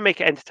I try and make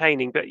it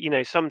entertaining, but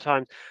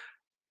sometimes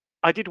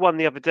I did one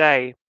the other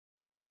day,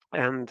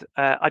 and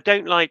I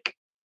don't like,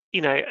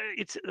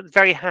 it's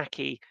very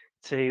hacky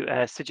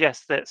to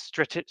suggest that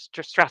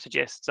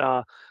strategists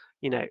are,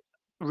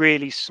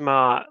 really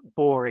smart,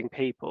 boring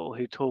people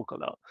who talk a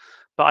lot.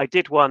 But I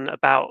did one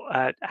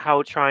about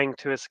how trying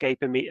to escape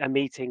a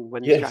meeting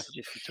when the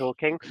strategists are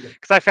talking,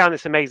 because I found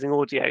this amazing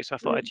audio, so I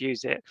thought I'd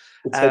use it.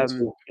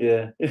 But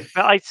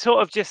I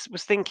sort of just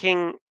was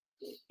thinking,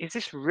 is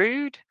this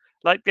rude?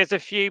 Like, there's a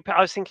few. I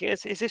was thinking,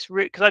 is this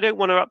rude? Because I don't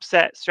want to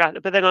upset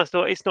But then I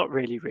thought, it's not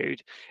really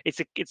rude. It's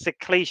a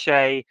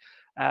cliche.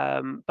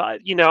 But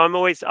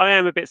I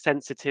am a bit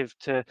sensitive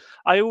to.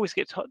 I always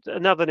get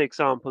another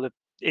example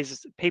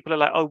is people are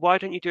like, oh, why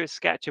don't you do a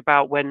sketch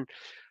about when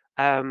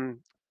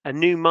a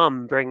new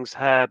mum brings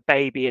her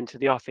baby into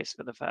the office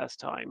for the first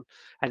time,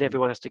 and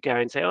everyone has to go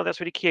and say, oh, that's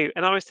really cute.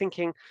 And I was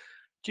thinking,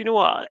 do you know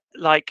what?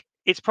 Like,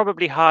 it's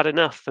probably hard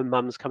enough for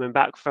mums coming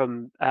back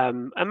from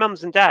and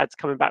mums and dads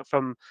coming back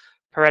from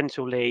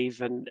parental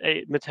leave and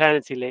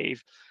maternity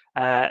leave,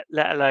 let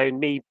alone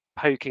me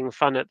poking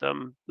fun at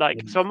them.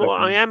 Like, so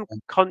I am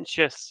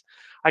conscious.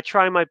 I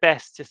try my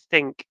best to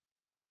think,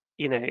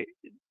 and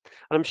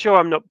I'm sure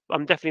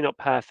I'm definitely not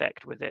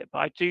perfect with it, but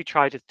I do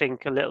try to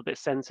think a little bit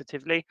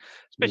sensitively,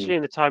 especially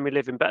in the time we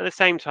live in. But at the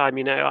same time,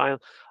 I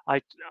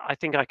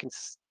think I can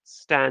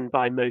stand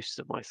by most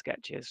of my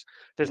sketches.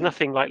 There's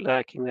nothing like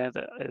lurking there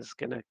that is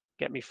going to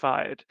get me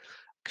fired.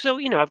 So,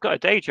 I've got a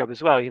day job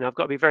as well. I've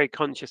got to be very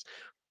conscious.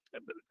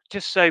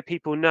 Just so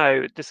people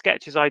know, the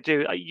sketches I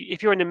do,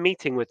 if you're in a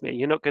meeting with me,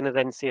 you're not going to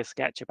then see a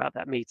sketch about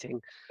that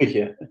meeting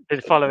Yeah. the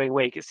following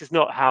week. It's just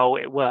not how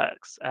it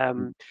works.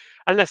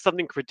 Unless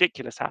something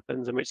ridiculous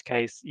happens, in which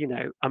case,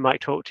 I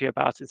might talk to you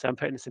about it. So I'm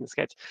putting this in a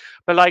sketch.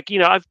 But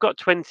I've got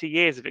 20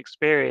 years of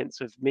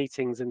experience of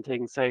meetings and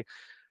things. So,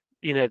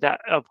 that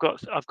I've got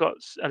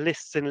a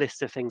lists and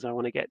lists of things I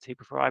want to get to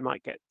before I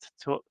might get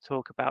to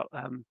talk about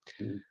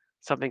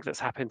something that's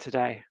happened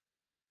today.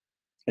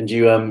 And do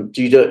you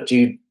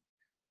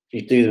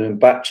do them in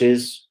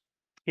batches?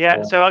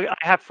 Yeah. So I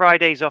have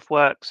Fridays off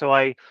work.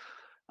 So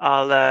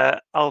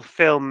I'll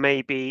film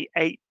maybe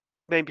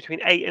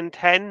between 8 and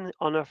 10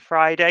 on a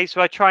Friday. So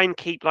I try and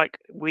keep like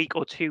week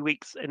or 2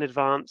 weeks in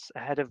advance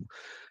ahead of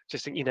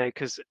just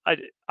because I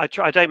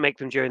don't make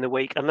them during the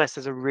week unless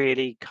there's a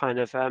really kind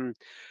of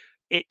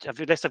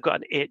unless I've got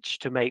an itch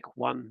to make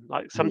one.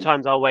 Like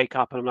sometimes I'll wake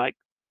up and I'm like,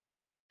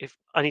 if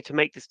I need to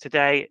make this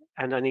today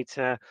and I need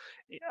to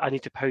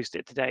post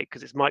it today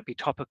because it might be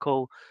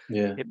topical.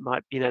 Yeah. It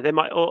might, they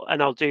might,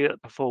 and I'll do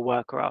it before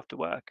work or after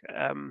work.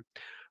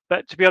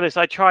 But to be honest,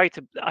 I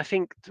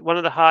think one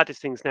of the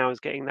hardest things now is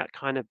getting that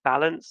kind of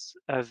balance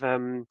of,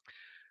 I'm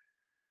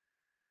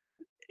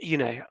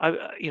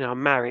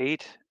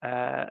married,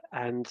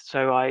 and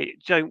so I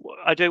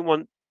don't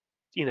want,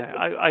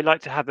 I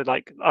like to have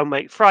I'll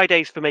make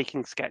Fridays for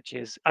making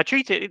sketches. I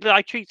treat it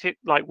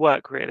like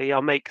work really.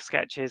 I'll make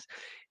sketches.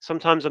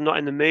 Sometimes I'm not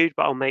in the mood,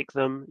 but I'll make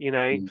them,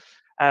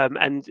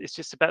 and it's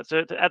just about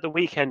at the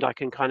weekend I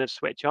can kind of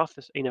switch off.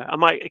 I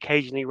might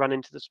occasionally run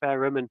into the spare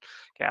room and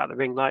get out the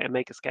ring light and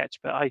make a sketch,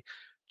 but I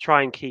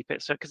try and keep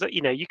it so because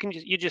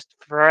you're just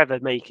forever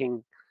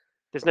making.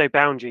 There's no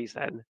boundaries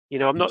then.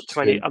 I'm not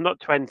 20. I'm not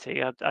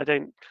 20. I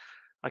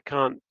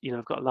can't.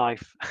 I've got a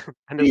life,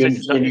 and also And you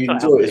it's not enjoy it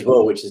as healthy.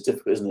 well, which is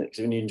difficult, isn't it? Because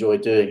when you enjoy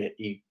doing it,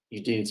 you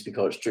do need to be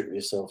quite strict with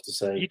yourself to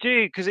say. You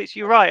do because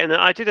you're right, and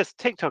I did a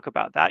TikTok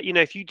about that.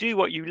 If you do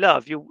what you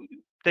love, then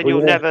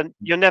Well,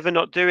 you're never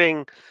not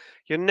doing,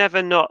 you're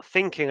never not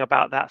thinking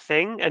about that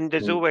thing, and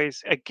there's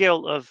always a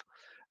guilt of,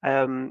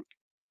 oh,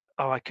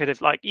 I could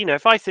have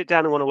if I sit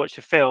down and want to watch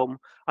a film,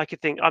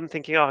 I'm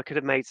thinking, oh, I could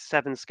have made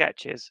 7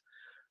 sketches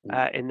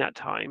in that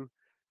time.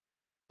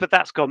 But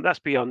that's gone. That's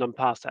beyond. I'm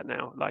past that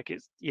now.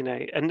 It's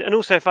and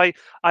also if I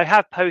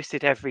have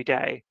posted every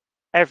day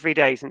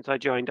since I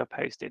joined. I've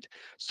posted.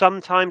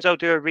 Sometimes I'll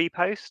do a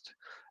repost.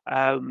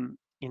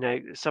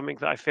 Something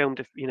that I filmed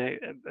a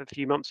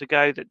few months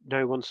ago that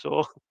no one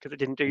saw because it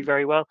didn't do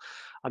very well.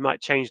 I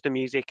might change the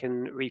music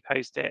and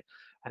repost it,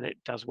 and it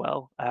does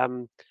well.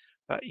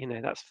 But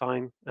that's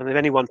fine. And if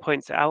anyone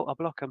points it out, I'll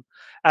block them.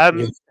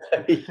 But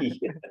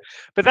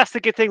that's the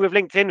good thing with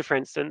LinkedIn, for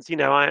instance.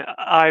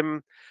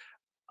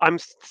 I'm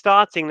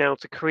starting now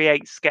to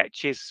create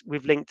sketches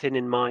with LinkedIn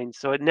in mind.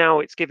 So now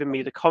it's given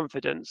me the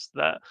confidence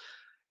that,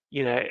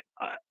 and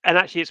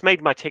actually it's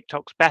made my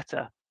TikToks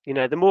better.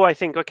 The more I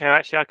think, okay,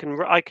 actually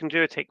I can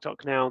do a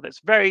TikTok now that's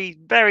very,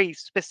 very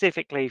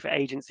specifically for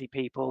agency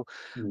people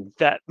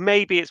that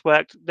maybe it's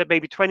worked, that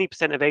maybe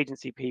 20% of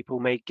agency people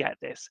may get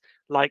this.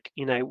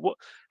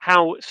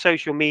 How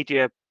social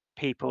media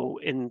people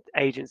in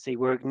agency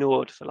were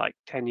ignored for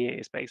 10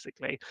 years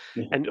basically,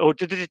 or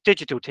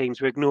digital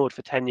teams were ignored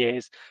for 10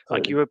 years.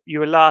 Totally. You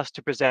were last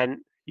to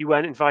present, you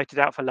weren't invited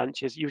out for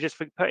lunches, you were just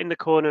put in the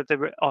corner of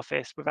the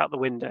office without the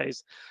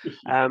windows.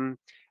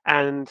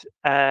 And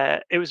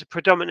it was a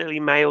predominantly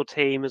male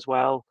team as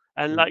well,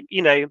 and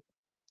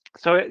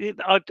so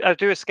I'd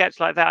do a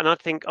sketch like that and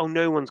I'd think, oh,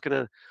 no one's going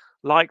to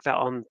like that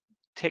on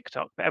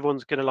TikTok, but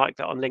everyone's going to like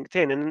that on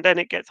LinkedIn, and then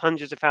it gets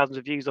hundreds of thousands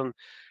of views on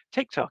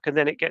TikTok, and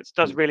then it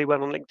does really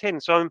well on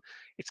LinkedIn. So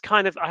it's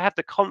kind of, I have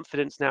the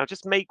confidence now,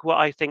 just make what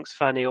I think's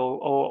funny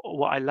or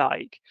what I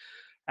like,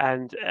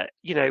 and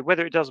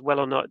whether it does well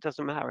or not, it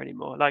doesn't matter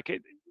anymore.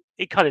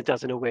 It kind of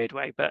does in a weird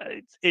way, but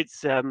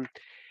it's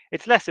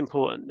less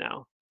important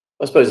now.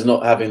 I suppose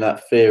not having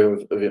that fear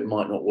of it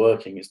might not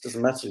working. It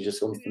doesn't matter. You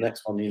just on to the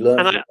next one. You learn.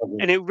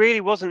 And it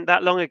really wasn't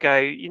that long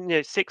ago,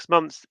 6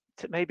 months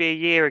to maybe a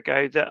year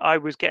ago, that I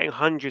was getting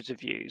hundreds of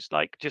views,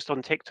 just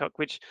on TikTok,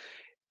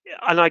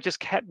 and I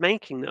just kept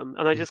making them,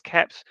 and I just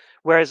kept.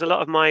 Whereas a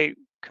lot of my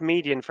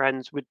comedian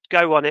friends would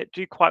go on it,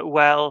 do quite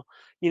well.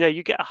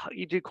 You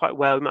do quite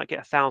well. You might get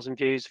 1,000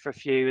 views for a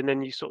few, and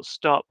then you sort of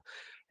stop.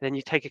 And then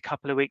you take a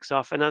couple of weeks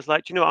off. And I was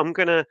like, do you know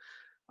what?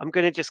 I'm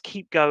gonna just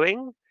keep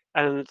going.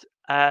 And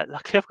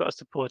luckily, I've got a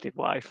supportive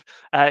wife.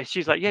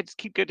 She's like, yeah, just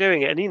keep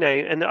doing it.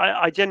 And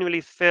I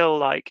genuinely feel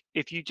like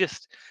if you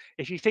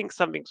think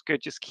something's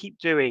good, just keep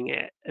doing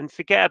it and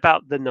forget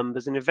about the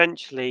numbers. And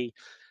eventually,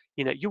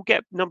 you'll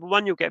get, number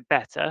one, you'll get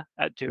better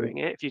at doing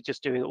it if you're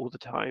just doing it all the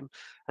time.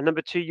 And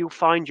number two, you'll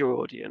find your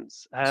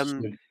audience.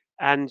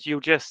 And you'll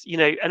just,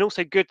 and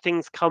also good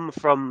things come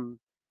from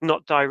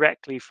not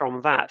directly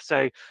from that.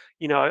 So,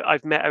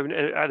 I've met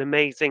an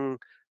amazing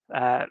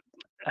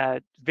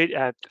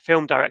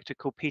film director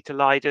called Peter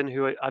Lydon,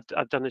 who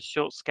I've done a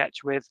short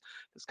sketch with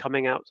that's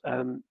coming out,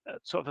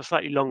 sort of a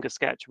slightly longer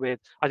sketch with.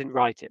 I didn't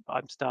write it, but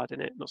I'm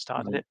starting it. Not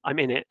starting it. I'm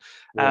in it.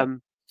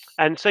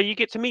 And so you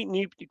get to meet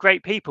new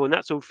great people, and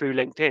that's all through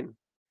LinkedIn.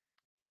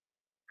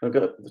 We're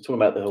talking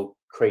about the whole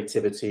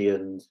creativity,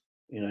 and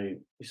you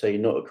say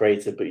you're not a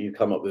creative, but you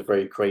come up with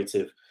very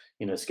creative,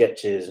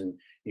 sketches, and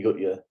you got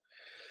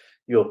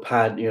your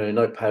pad,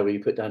 notepad where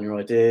you put down your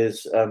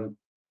ideas.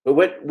 But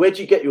where'd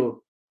you get your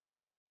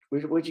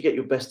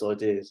best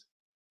ideas?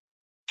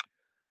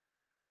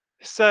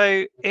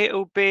 So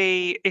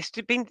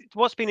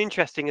what's been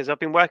interesting is I've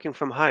been working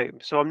from home,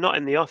 so I'm not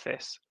in the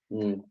office.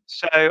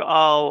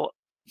 So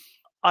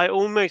I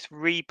almost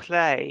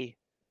replay.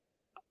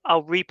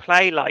 I'll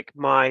replay like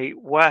my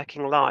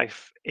working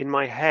life in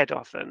my head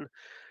often,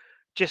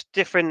 just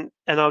different,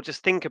 and I'll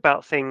just think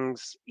about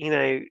things,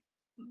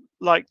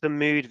 like the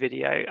mood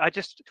video.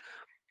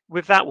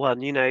 With that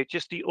one,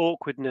 just the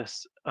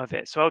awkwardness of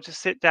it. So I'll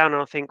just sit down and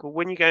I'll think, well,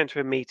 when you go into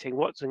a meeting,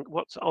 what's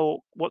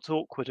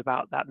awkward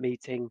about that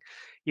meeting?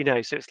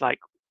 So it's like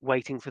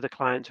waiting for the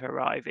client to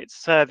arrive. It's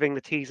serving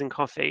the teas and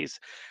coffees.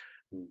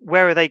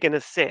 Where are they going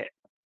to sit?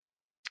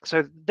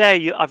 So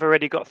I've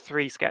already got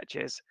 3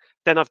 sketches.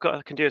 Then I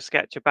can do a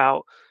sketch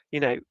about,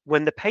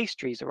 when the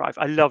pastries arrive.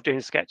 I love doing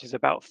sketches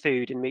about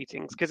food in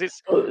meetings because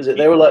it's. Oh, is it?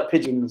 They were like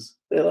pigeons.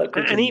 They're like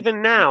pigeons. And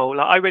even now,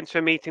 like I went to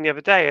a meeting the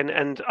other day,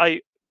 and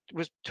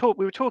we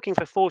were talking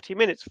for 40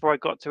 minutes before I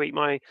got to eat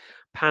my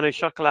pain au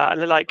chocolat, and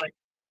they're like,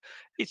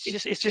 it's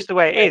just the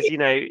way it is,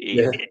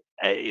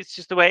 it's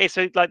just the way it is.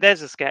 So like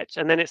there's a sketch,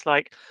 and then it's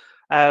like,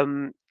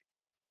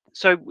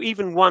 so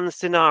even one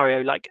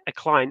scenario, like a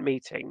client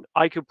meeting,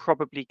 I could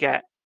probably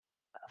get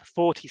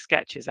 40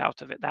 sketches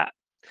out of it. That,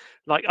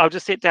 like, I'll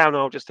just sit down and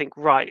I'll just think,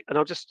 right, and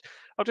I'll just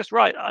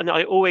write, and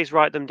I always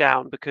write them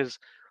down because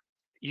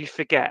you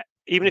forget.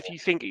 Even if you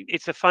think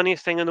it's the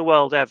funniest thing in the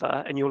world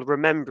ever, and you'll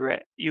remember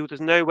it,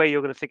 there's no way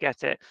you're going to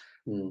forget it.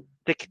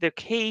 The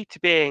key to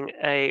being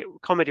a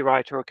comedy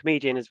writer or a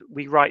comedian is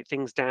we write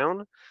things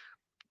down.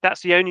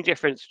 That's the only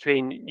difference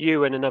between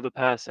you and another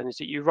person, is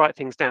that you write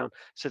things down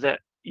so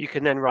that you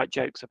can then write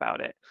jokes about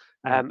it.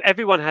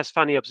 Everyone has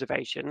funny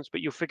observations,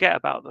 but you'll forget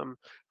about them.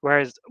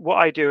 Whereas what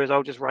I do is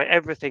I'll just write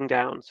everything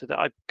down so that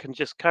I can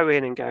just go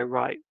in and go,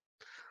 right,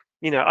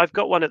 I've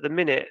got one at the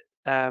minute.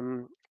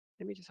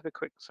 Let me just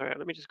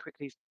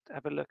quickly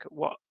have a look at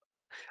what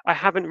I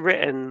haven't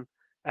written.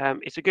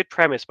 It's a good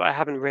premise, but I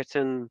haven't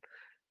written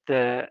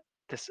I'll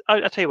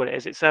tell you what it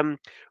is. It's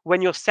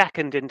when you're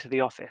second into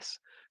the office.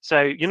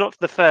 So you're not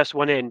the first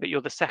one in, but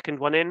you're the second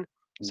one in.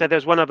 So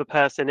there's one other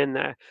person in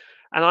there.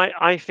 And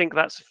I think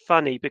that's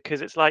funny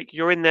because it's like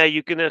you're in there,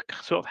 you're going to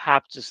sort of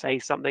have to say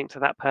something to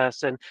that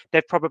person.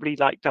 They've probably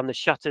like done the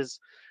shutters.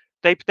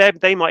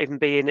 They might even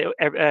be in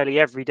early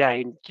every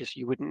day and just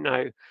you wouldn't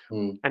know.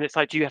 And it's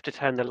like, do you have to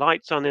turn the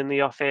lights on in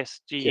the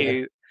office?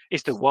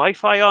 Is the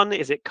Wi-Fi on?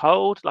 Is it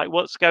cold? Like,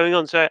 what's going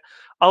on? So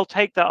I'll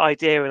take that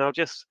idea and I'll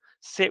just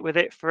sit with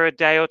it for a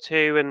day or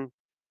two, and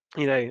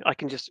I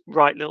can just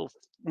write little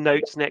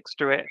notes next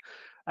to it,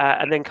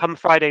 and then come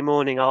Friday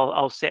morning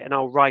I'll sit and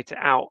I'll write it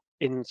out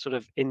in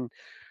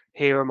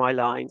here are my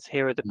lines,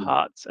 here are the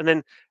parts, and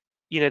then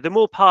the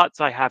more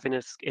parts I have in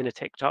a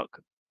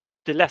TikTok,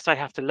 the less I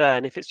have to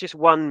learn. If it's just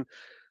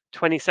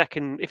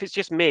 20-second, if it's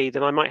just me,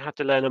 then I might have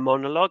to learn a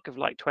monologue of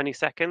like 20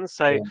 seconds.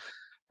 So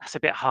that's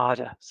a bit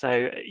harder.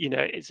 So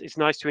it's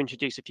nice to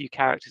introduce a few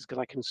characters because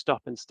I can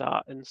stop and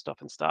start and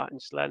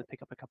just learn and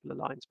pick up a couple of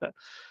lines. But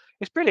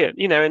it's brilliant,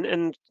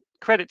 and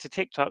credit to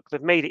TikTok,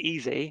 they've made it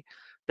easy.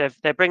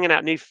 They're bringing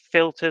out new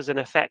filters and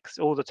effects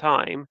all the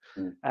time,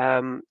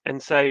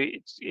 and so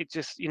it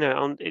just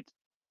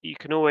you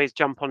can always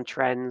jump on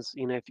trends,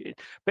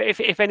 but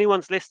if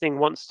anyone's listening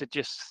wants to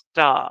just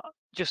start,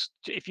 just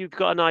if you've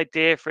got an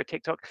idea for a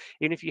TikTok,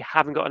 even if you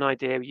haven't got an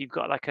idea, you've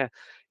got like it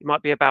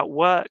might be about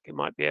work, it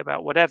might be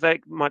about whatever,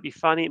 it might be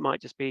funny, it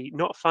might just be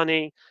not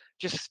funny.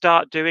 Just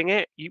start doing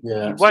it.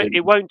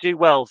 It won't do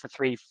well for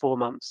 3-4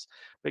 months,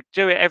 but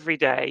do it every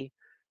day,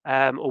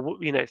 or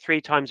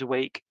 3 times a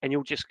week, and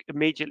you'll just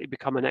immediately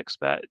become an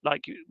expert.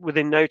 Like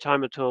within no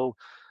time at all,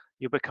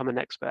 you'll become an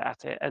expert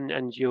at it,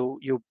 and you'll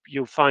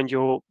find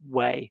your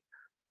way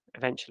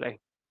eventually.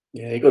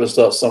 Yeah, you've got to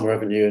start somewhere,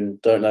 haven't you? And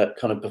don't let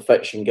kind of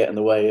perfection get in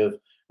the way of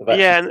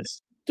actually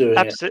doing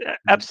it.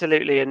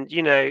 Absolutely. And,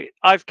 you know,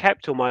 I've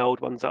kept all my old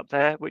ones up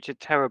there, which are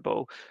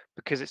terrible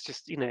because it's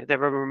just, you know,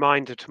 they're a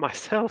reminder to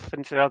myself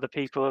and to other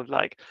people of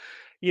like,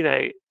 you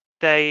know,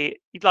 they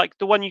like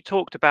the one you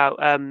talked about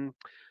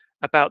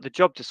the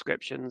job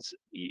descriptions.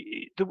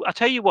 I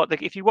tell you what,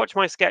 like, if you watch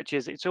my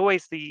sketches, it's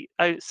always the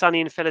Sunny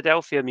in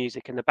Philadelphia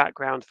music in the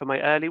background for my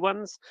early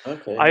ones.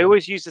 Okay. I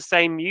always use the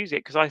same music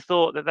because I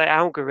thought that the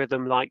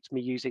algorithm liked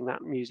me using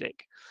that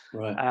music.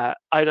 Right.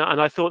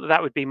 And I thought that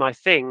that would be my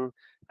thing.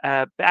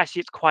 But actually,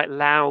 it's quite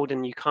loud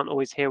and you can't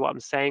always hear what I'm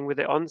saying with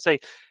it on. So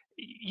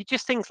you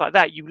just things like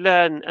that. You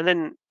learn, and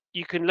then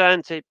you can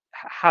learn to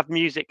have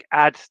music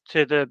add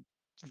to the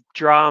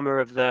drama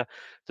of the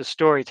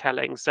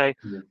storytelling. So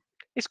Yeah.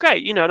 it's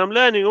great, you know, and I'm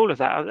learning all of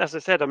that. As I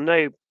said, I'm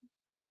no,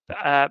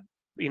 uh,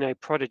 you know,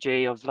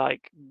 prodigy of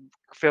like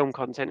film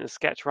content and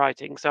sketch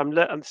writing, so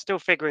I'm still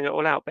figuring it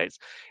all out. But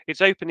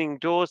it's opening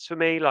doors for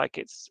me. Like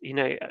it's, you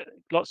know,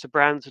 lots of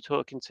brands are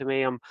talking to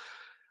me.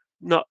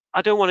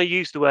 I don't want to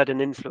use the word an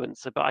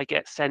influencer, but I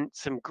get sent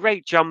some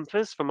great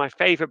jumpers from my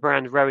favorite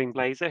brand, Rowing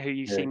Blazer, who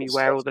you see Yeah, me good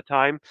wear stuff. all the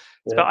time.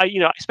 Yeah. But I, you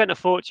know, I spent a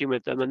fortune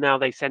with them, and now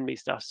they send me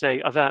stuff. So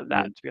I've earned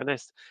Yeah. that, to be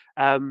honest.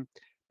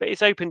 But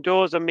it's opened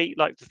doors. I meet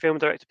like the film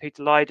director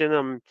Peter Lydon.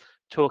 I'm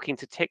talking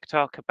to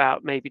TikTok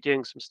about maybe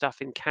doing some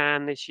stuff in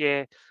Cannes this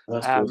year.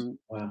 That's good. Um,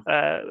 Wow.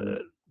 uh, Yeah.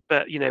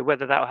 but you know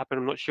whether that will happen,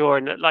 I'm not sure.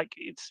 And like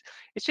it's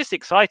just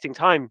exciting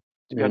time,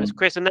 to be honest, Mm.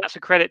 Chris. And that's a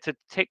credit to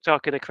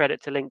TikTok and a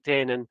credit to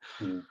LinkedIn and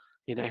Mm.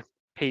 you know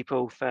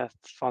people for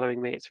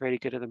following me. It's really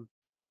good of them.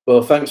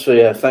 Well, thanks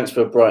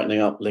for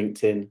brightening up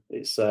LinkedIn.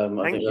 It's I think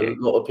Thank a you.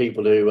 lot of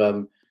people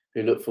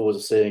who look forward to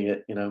seeing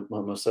it. You know,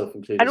 myself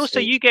included. And also,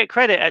 you get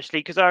credit actually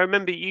because I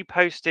remember you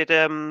posted.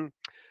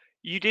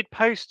 You did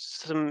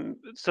post some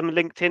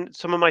LinkedIn,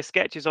 some of my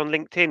sketches on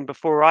LinkedIn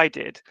before I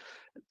did.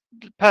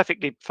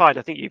 Perfectly fine.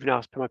 I think you even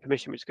asked for my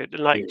permission, which is good.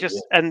 And like Yeah.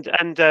 just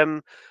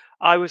and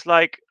I was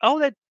like, oh,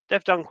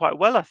 they've done quite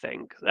well, I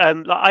think.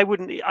 Like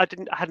I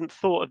hadn't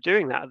thought of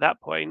doing that at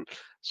that point.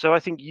 So I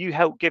think you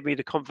helped give me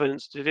the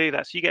confidence to do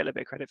that. So you get a little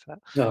bit of credit for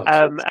Oh,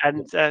 that.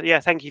 cheers. And yeah,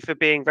 thank you for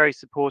being very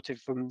supportive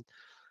from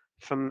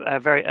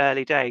very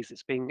early days.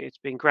 It's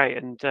been great.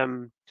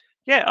 And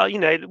yeah, you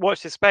know,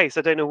 watch this space.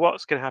 I don't know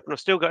what's going to happen. I've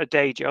still got a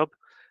day job,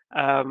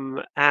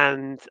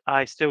 and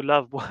I still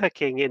love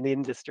working in the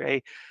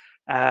industry.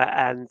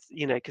 And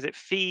you know, because it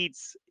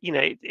feeds, you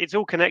know, it's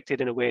all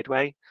connected in a weird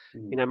way.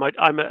 Mm. You know,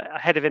 I'm a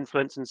head of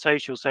influence and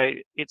social, so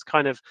it's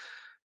kind of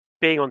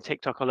being on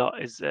TikTok a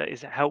lot is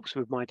it helps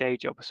with my day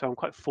job. So I'm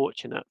quite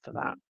fortunate for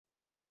that.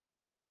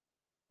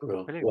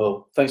 Brilliant.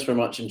 Well, thanks very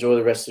much. Enjoy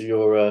the rest of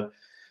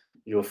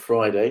your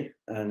Friday,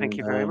 Thank and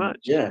you very much.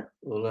 yeah,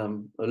 well,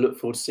 I look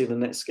forward to seeing the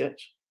next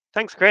sketch.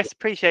 Thanks, Chris.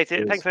 Appreciate it.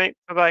 Cheers. Thanks, mate.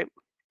 Bye bye.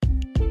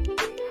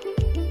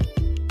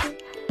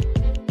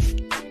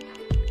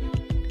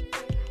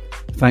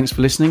 Thanks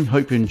for listening.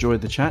 Hope you enjoyed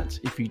the chat.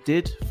 If you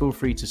did, feel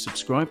free to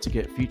subscribe to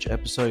get future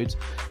episodes,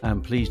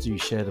 and please do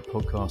share the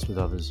podcast with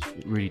others.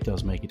 It really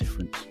does make a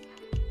difference.